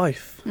everyday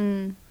life,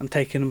 and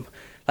taking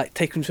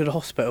him to the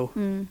hospital.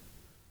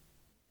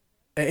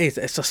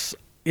 It's just,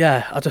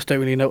 yeah, I just don't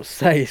really know what to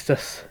say. It's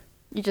just,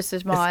 you just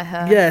admire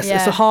her. Yes,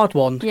 it's a hard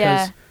one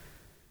because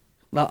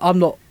like, I'm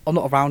not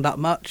around that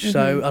much,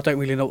 so I don't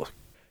really know what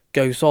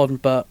goes on.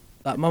 But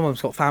like my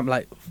mum's got family,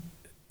 like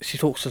she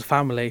talks to the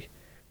family.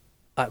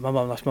 Like my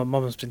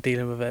mum's been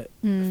dealing with it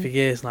for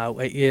years now,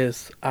 8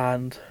 years,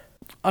 and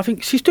I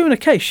think she's doing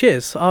okay. She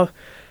is. I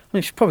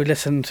mean, she's probably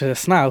listening to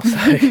this now,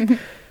 so.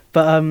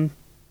 But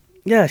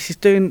yeah, she's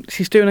doing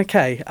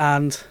okay,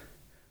 and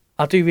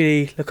I do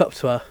really look up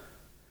to her.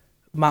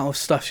 The amount of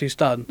stuff she's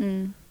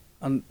done,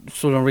 and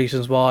sort of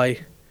reasons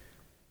why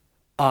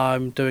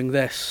I'm doing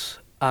this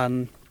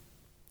and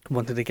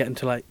wanted to get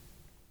into like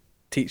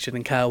teaching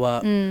and care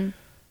work.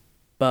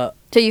 But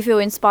so you feel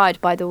inspired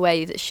by the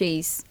way that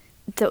she's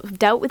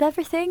dealt with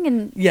everything,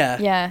 and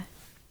yeah.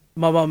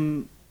 My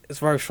mum is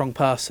a very strong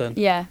person.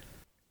 Yeah,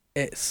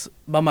 it's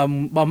my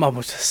mum will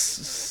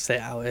just say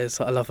it how it is.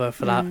 I love her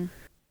for that.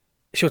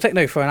 She'll take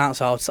no for an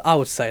answer. I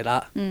would say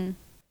that.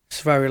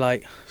 It's very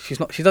like she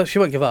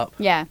won't give up.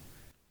 Yeah,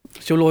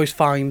 she'll always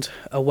find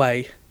a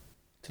way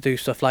to do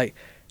stuff like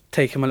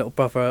taking my little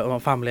brother and my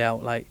family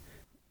out. Like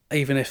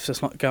even if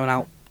it's not going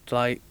out to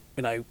like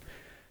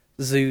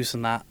zoos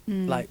and that.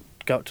 Like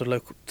go up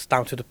to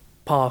down to the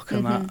park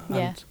and that.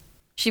 And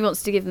she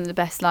wants to give them the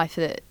best life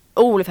that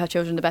all of her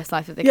children the best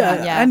life that they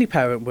can. Yeah, any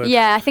parent would.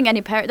 Yeah, I think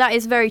any parent. That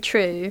is very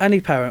true.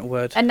 Any parent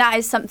would. And that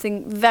is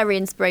something very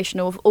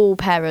inspirational of all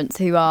parents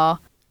who are,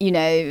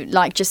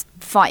 like just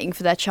fighting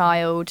for their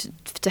child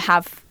to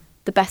have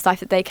the best life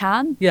that they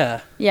can.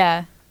 Yeah.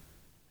 Yeah.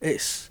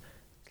 It's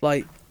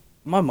like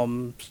my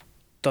mum's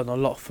done a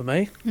lot for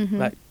me.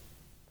 Like,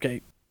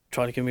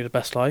 trying to give me the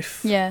best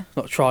life. Yeah.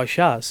 Not try,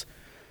 she has,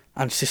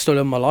 and she's still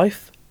in my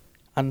life,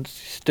 and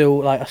still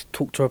like I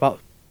talk to her about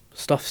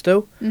stuff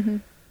still.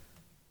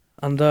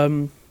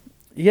 And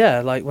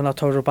yeah, like when I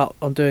told her about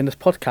I'm doing this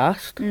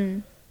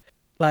podcast,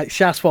 like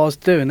she asked why I was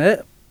doing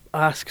it.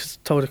 I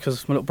told her because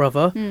it's my little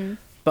brother,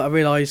 but I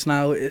realise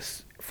now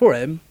it's for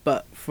him,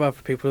 but for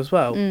other people as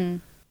well.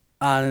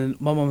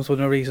 And my mum's one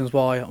of the reasons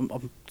why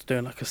I'm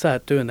doing, like I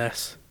said, doing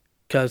this,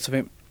 because I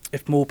think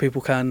if more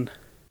people can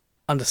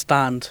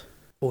understand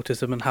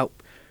autism and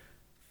help,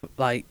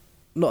 like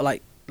not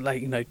like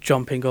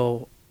jumping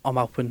or I'm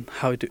helping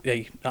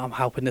I'm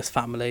helping this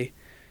family,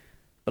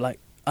 but like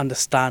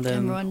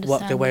understanding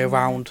work their way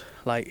around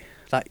like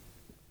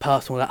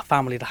personal that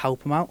family to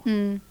help them out.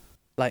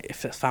 Like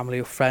if it's family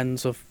or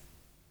friends of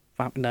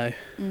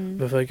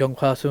with a young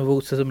person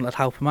with autism, that'd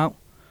help them out.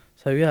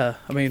 So yeah,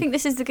 I I mean, think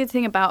this is the good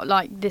thing about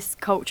like this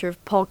culture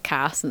of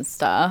podcasts and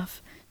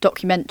stuff,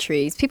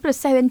 documentaries. People are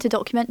so into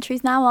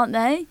documentaries now, aren't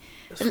they?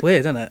 it's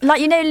weird, isn't it?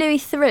 Like, you know, Louis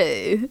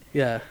Theroux.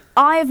 Yeah.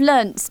 I've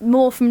learnt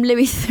more from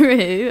Louis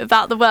Theroux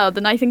about the world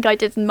than I think I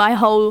did in my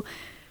whole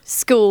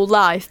school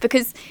life,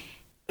 because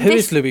Who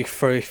is Louis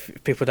Theroux,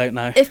 if people don't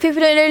know? if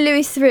people don't know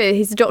Louis Theroux,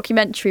 he's a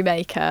documentary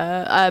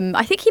maker.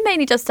 I think he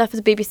mainly does stuff for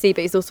the BBC,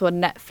 but he's also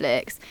on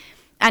Netflix.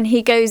 And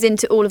he goes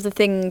into all of the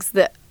things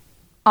that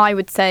I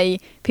would say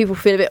people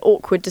feel a bit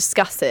awkward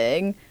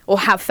discussing, or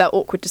have felt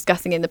awkward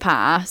discussing in the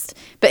past.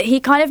 But he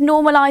kind of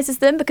normalises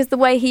them, because the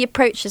way he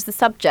approaches the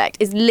subject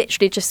is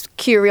literally just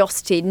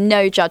curiosity,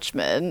 no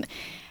judgment.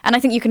 And I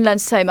think you can learn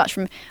so much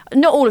from...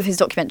 Not all of his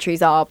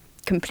documentaries are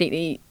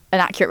completely an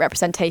accurate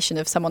representation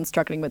of someone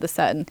struggling with a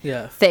certain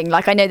thing.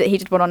 Like, I know that he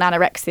did one on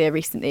anorexia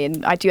recently,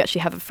 and I do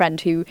actually have a friend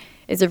who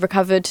is a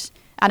recovered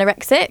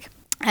anorexic,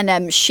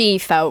 and she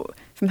felt,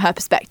 from her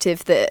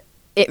perspective, that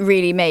it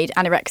really made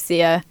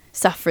anorexia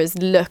sufferers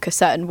look a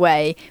certain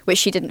way, which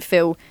she didn't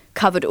feel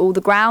covered all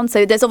the ground.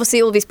 So there's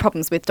obviously all these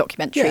problems with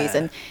documentaries,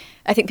 and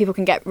I think people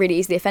can get really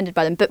easily offended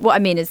by them. But what I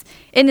mean is,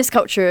 in this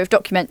culture of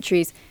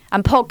documentaries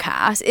and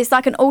podcasts, it's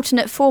like an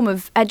alternate form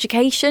of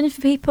education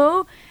for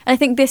people. And I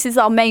think this is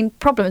our main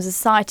problem as a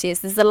society, is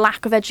there's a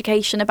lack of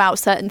education about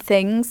certain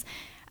things.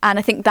 And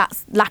I think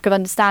that lack of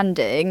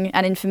understanding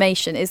and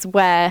information is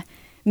where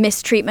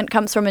mistreatment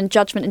comes from, and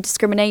judgment and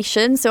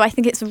discrimination. So I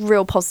think it's a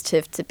real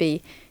positive to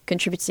be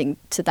contributing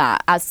to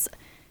that as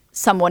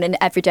someone in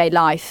everyday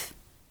life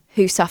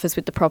who suffers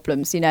with the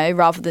problems, you know,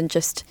 rather than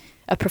just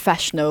a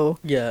professional.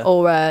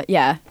 Or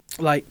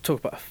like, talk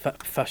about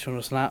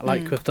professionals and that,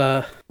 like with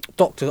the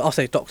doctors. I'll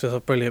say doctors are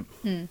brilliant.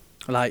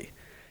 Like,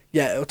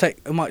 yeah,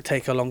 it might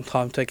take a long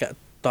time to get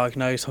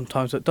diagnosed,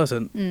 sometimes it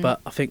doesn't,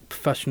 but I think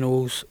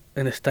professionals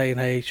in this day and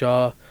age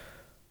are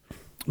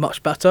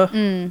much better.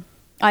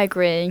 I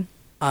agree.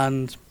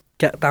 And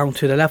get down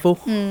to the level.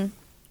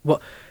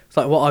 It's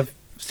like what I've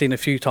seen a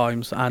few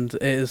times, and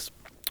it is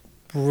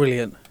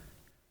brilliant.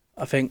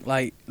 I think,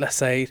 like, let's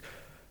say,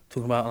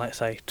 talking about, like,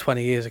 say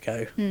 20 years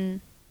ago,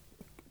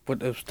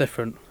 but it was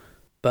different.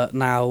 But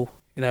now,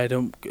 you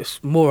know,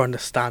 it's more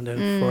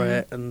understanding for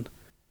it, and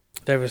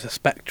there is a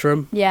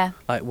spectrum. Yeah.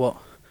 Like what,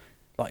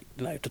 like,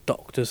 you know, the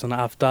doctors and that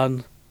have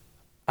done,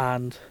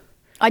 and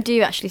I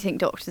do actually think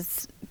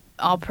doctors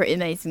are pretty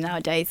amazing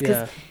nowadays,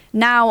 because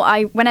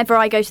now whenever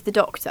I go to the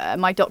doctor,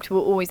 my doctor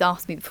will always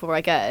ask me before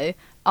I go,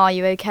 "Are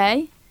you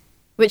okay?"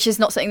 Which is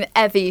not something that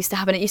ever used to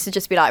happen. It used to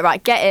just be like,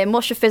 right, get in,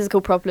 what's your physical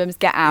problems,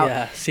 get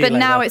out. But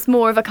now it's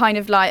more of a kind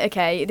of like,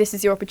 okay, this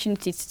is your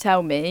opportunity to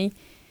tell me.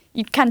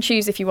 You can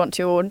choose if you want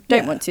to or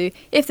don't want to.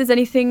 If there's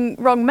anything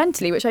wrong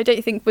mentally, which I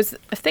don't think was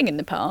a thing in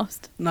the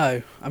past.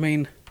 No, I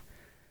mean,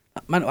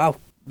 mental health,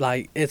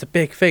 like, is a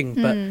big thing,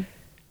 but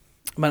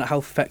mental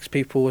health affects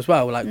people as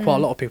well. Like, quite a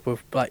lot of people,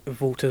 like, with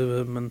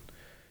autism and...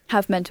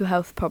 have mental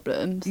health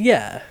problems.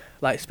 Yeah,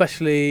 like,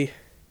 especially,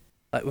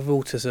 like, with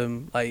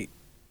autism, like,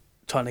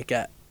 trying to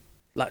get,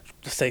 like,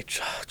 let's say,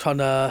 trying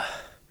to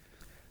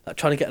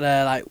get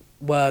their, like,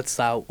 words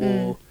out,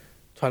 or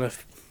trying to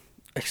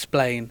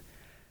explain,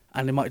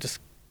 and they might just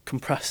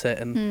compress it,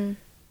 and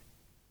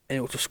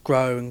it will just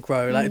grow and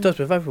grow, like it does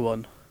with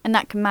everyone. And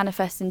that can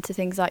manifest into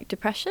things like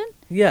depression.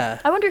 Yeah.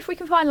 I wonder if we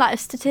can find, like, a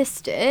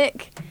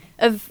statistic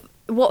of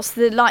what's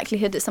the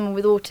likelihood that someone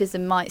with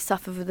autism might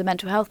suffer with a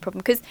mental health problem.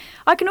 Because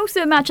I can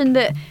also imagine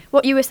that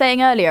what you were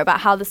saying earlier about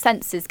how the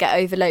senses get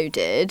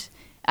overloaded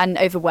and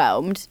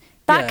overwhelmed,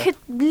 that could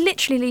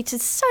literally lead to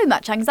so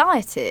much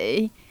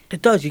anxiety.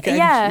 It does. You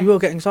will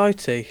get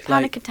anxiety.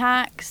 Panic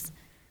attacks.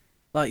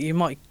 Like, you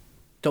might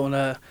don't want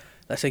to,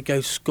 let's say,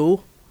 go to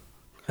school,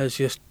 because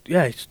you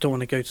just don't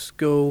want to go to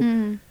school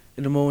in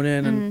the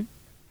morning, and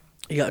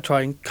you got to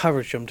try and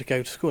encourage them to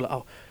go to school.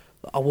 Like,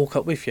 I'll walk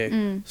up with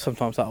you.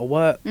 Sometimes that'll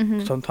work.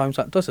 Sometimes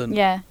that doesn't.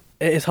 Yeah.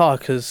 It is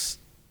hard, because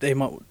they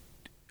might,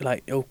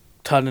 like, it'll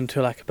turn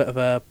into, like, a bit of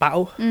a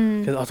battle,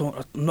 because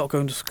I'm not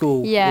going to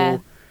school. Yeah.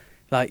 Or,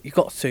 like, you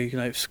got to, you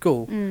know,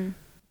 school.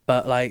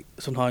 But, like,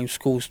 sometimes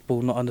schools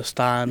will not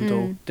understand,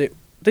 or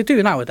they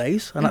do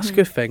nowadays, and that's a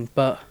good thing,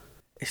 but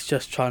it's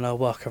just trying to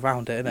work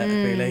around it, isn't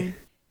it, really?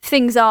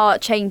 Things are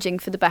changing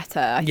for the better,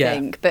 I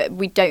think, but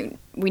we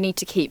need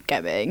to keep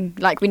going.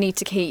 Like, we need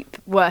to keep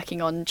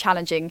working on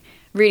challenging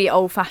really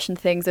old-fashioned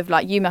things of,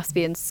 like, you must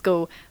be in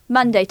school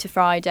Monday to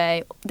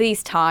Friday,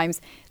 these times,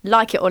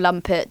 like it or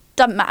lump it,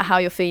 doesn't matter how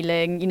you're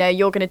feeling, you know,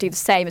 you're going to do the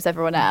same as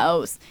everyone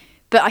else.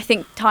 But I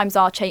think times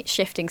are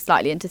shifting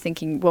slightly into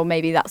thinking, well,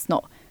 maybe that's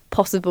not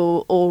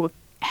possible or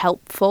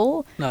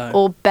helpful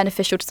or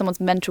beneficial to someone's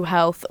mental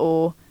health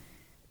or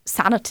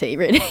sanity,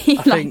 really.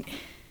 I think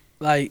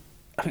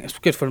it's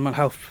good for the mental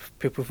health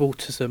people with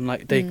autism.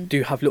 Like, they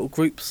do have little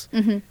groups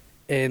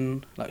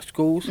in, like,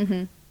 schools,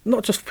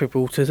 not just for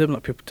people with autism,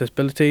 like people with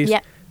disabilities.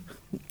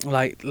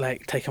 Like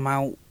take them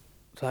out,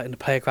 like, in the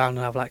playground, and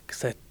have, like,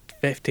 say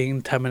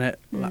 15-10 minute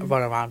like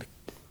run around.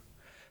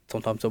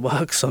 Sometimes it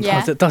works,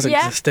 sometimes it doesn't,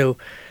 because it's still,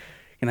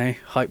 you know,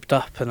 hyped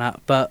up and that.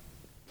 But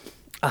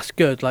that's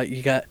good. Like,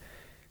 you get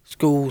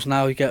schools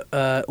now you get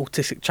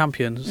autistic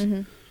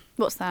champions.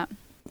 What's that?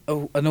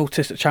 An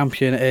autistic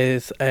champion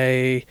is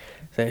it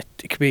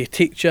could be a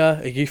teacher,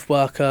 a youth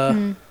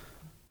worker,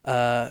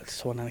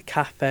 someone in a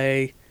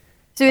cafe.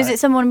 So is it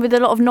someone with a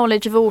lot of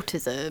knowledge of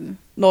autism?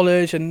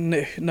 Knowledge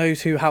and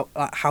knows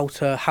how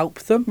to help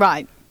them.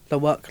 Right. They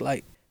work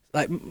like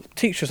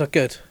teachers are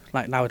good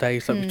like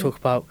nowadays we talk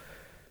about,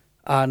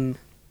 and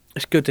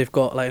it's good they've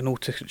got like an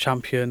autistic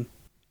champion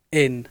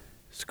in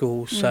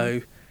schools,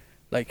 so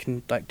they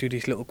can like do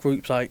these little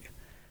groups like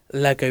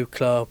Lego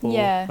club or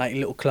like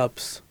little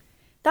clubs.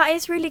 That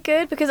is really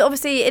good, because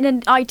obviously in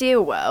an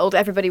ideal world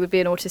everybody would be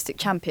an autistic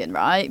champion,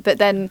 right? But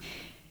then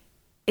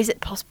is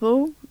it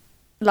possible?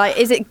 Like,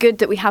 is it good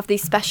that we have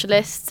these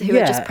specialists who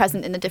are just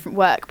present in the different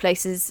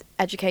workplaces,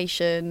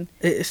 education?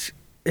 It's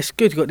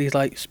good you've got these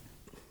like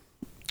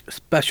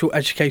special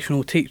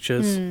educational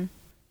teachers.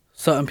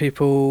 Certain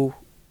people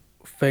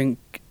think,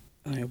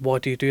 why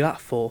do you do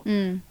that for?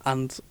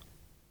 And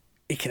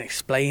he can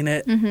explain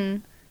it.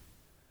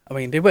 I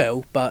mean, they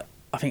will, but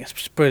I think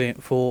it's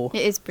brilliant for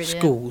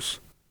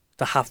schools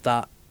to have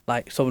that,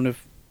 like someone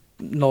with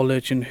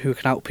knowledge and who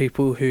can help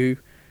people who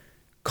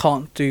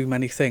can't do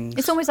many things.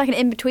 It's almost like an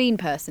in-between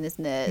person,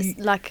 isn't it? It's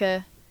like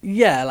a...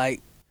 Yeah,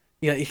 like,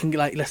 you can,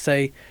 like, let's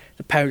say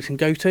the parents can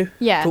go to,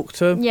 talk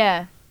to them.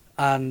 Yeah.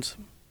 And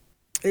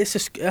it's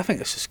just, I think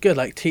it's just good,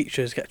 like,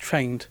 teachers get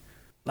trained.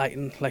 Like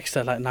I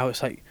said, like, now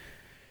it's, like,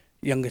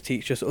 younger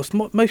teachers, or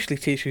mostly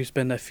teachers who's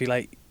been there for,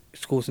 like,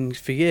 schools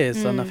for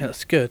years, and I think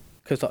that's good,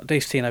 because like,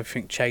 they've seen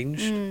everything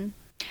change.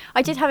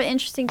 I did have an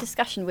interesting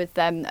discussion with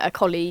a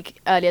colleague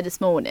earlier this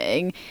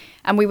morning,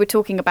 and we were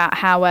talking about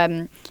how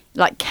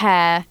like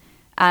care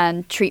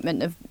and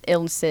treatment of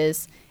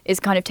illnesses is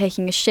kind of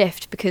taking a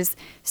shift, because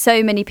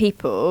so many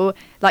people,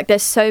 like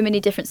there's so many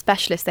different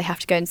specialists they have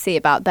to go and see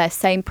about their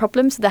same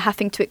problems, so they're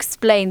having to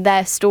explain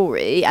their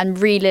story and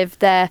relive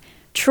their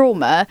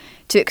trauma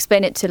to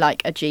explain it to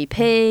like a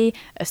GP,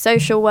 a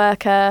social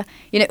worker,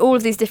 all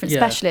of these different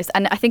specialists.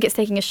 And I think it's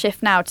taking a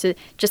shift now to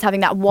just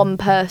having that one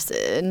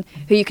person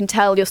who you can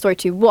tell your story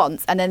to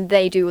once, and then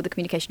they do all the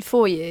communication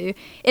for you.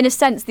 In a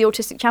sense, the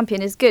autistic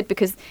champion is good,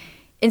 because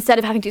instead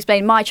of having to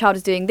explain my child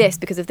is doing this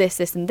because of this,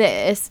 this and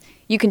this,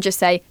 you can just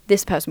say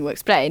this person will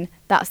explain.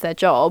 That's their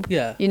job.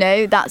 Yeah.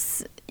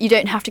 You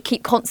don't have to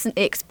keep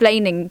constantly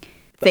explaining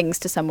things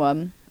to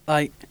someone.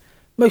 Like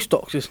most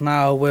doctors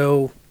now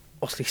will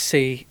obviously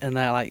see in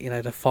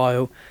their the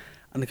file,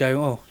 and they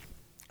go, oh,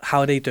 how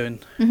are they doing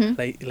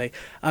lately?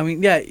 I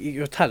mean,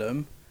 you'll tell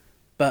them,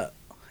 but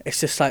it's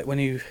just like when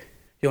you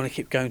want to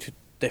keep going to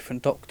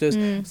different doctors,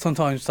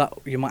 sometimes that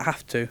you might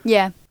have to.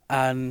 Yeah.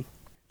 And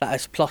that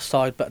is plus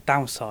side, but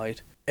downside.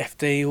 If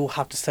they all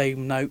have the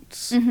same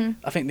notes,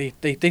 I think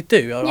they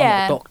do. I'm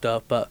not a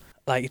doctor, but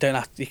like you don't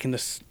have to, you can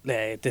just,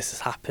 this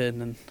has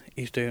happened and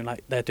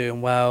they're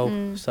doing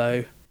well.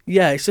 So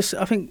it's just,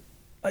 I think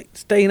like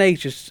this day and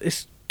age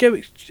it's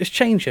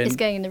changing. It's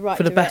going in the right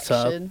for the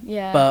direction.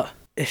 better, but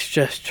it's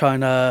just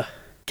trying to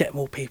get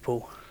more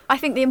people. I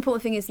think the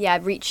important thing is,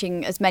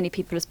 reaching as many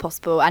people as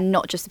possible, and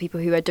not just the people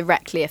who are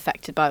directly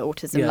affected by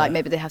autism. Like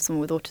maybe they have someone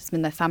with autism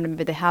in their family,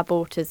 maybe they have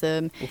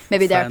autism,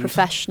 maybe they're a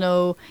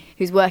professional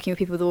who's working with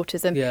people with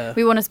autism. Yeah.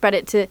 We want to spread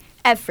it to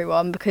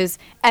everyone, because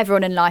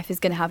everyone in life is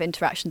going to have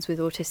interactions with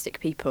autistic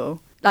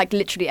people. Like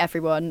literally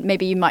everyone.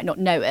 Maybe you might not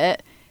know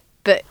it,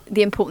 but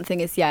the important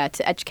thing is,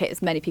 to educate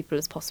as many people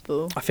as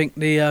possible. I think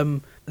the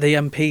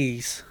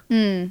MPs,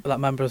 like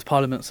members of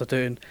parliaments, are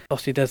doing.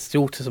 Obviously, there's the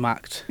Autism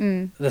Act.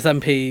 There's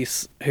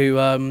MPs who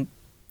are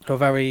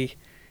very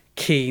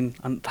keen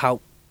and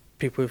help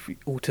people with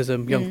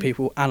autism, young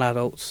people and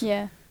adults.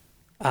 Yeah.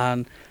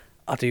 And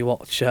I do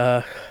watch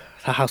the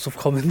House of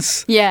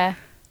Commons. Yeah.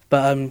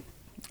 But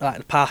like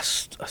the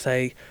past, I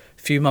say,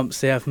 few months,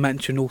 they have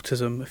mentioned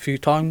autism a few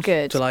times.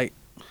 Good. To like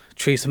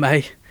Theresa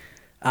May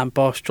and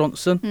Boris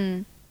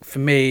Johnson. For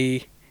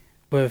me,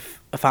 with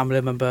a family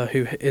member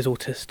who is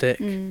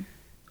autistic,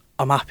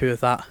 I'm happy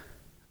with that.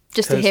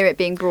 Just to hear it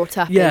being brought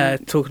up. Yeah,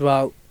 talking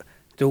about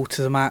the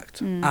Autism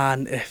Act,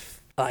 and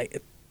if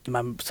like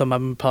some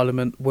member of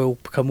Parliament will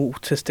become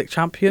autistic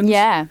champions.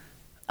 Yeah.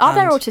 Are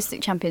there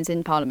autistic champions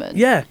in Parliament?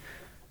 Yeah.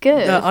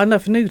 Good. I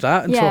never knew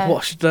that until I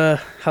watched the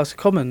House of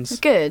Commons.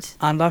 Good.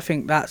 And I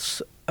think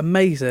that's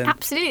amazing.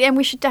 Absolutely, and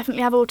we should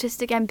definitely have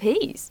autistic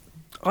MPs.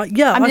 I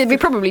mean, we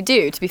probably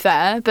do, to be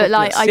fair, but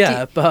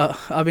but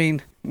I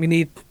mean, we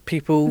need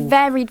people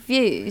varied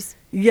views.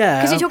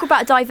 Yeah, because you talk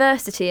about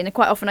diversity, and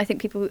quite often I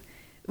think people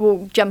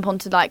will jump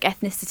onto like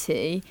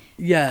ethnicity.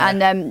 Yeah,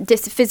 and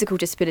physical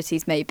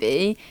disabilities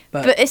maybe,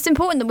 but it's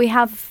important that we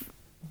have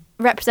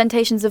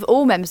representations of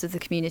all members of the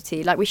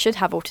community. Like we should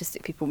have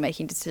autistic people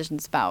making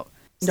decisions about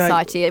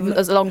society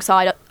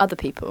alongside other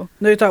people.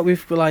 No doubt we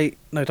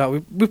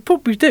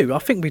probably do. I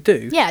think we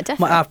do. Yeah,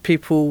 definitely. Might have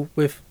people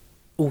with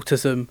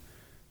autism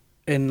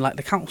in like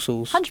the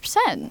councils.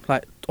 100%.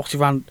 Like obviously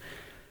around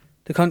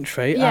the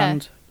country,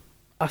 and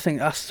I think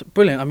that's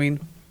brilliant. I mean,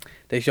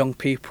 there's young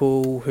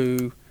people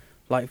who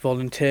like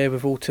volunteer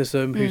with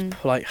autism, who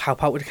like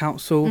help out with the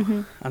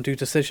council and do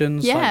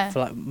decisions, like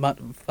for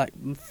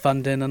like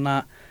funding and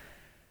that.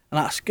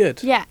 and that's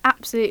good. Yeah,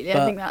 absolutely.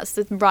 But I think that's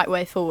the right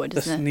way forward,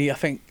 isn't it? I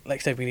think, like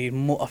I said, we need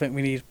more. I think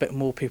we need a bit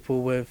more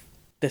people with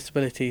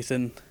disabilities,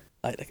 and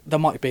like there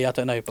might be, I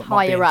don't know, but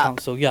might be in Higher up.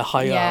 council. Yeah,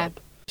 higher up.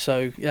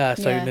 So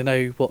they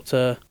know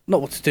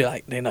not what to do.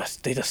 Like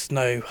they just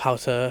know how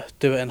to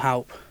do it and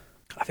help.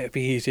 I think it'd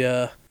be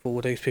easier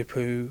for those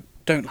people who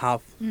don't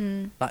have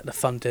like the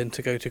funding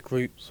to go to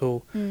groups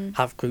or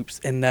have groups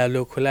in their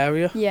local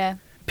area. Yeah.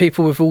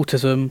 People with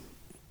autism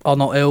are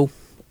not ill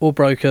or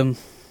broken.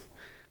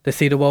 They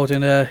see the world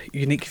in a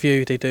unique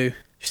view. They do.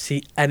 You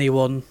see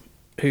anyone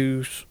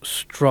who's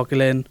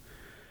struggling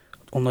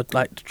on the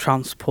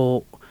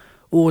transport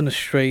or in the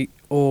street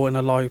or in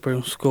a library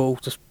or school,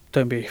 just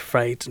don't be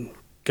afraid and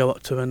go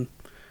up to them and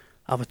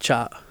have a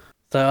chat.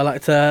 So I'd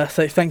like to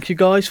say thank you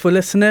guys for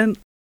listening.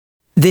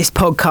 This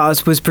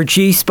podcast was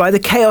produced by the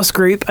Chaos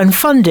Group and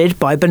funded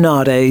by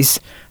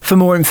Barnardo's. For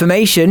more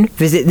information,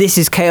 visit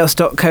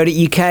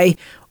thisischaos.co.uk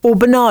or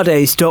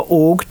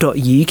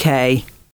barnardos.org.uk.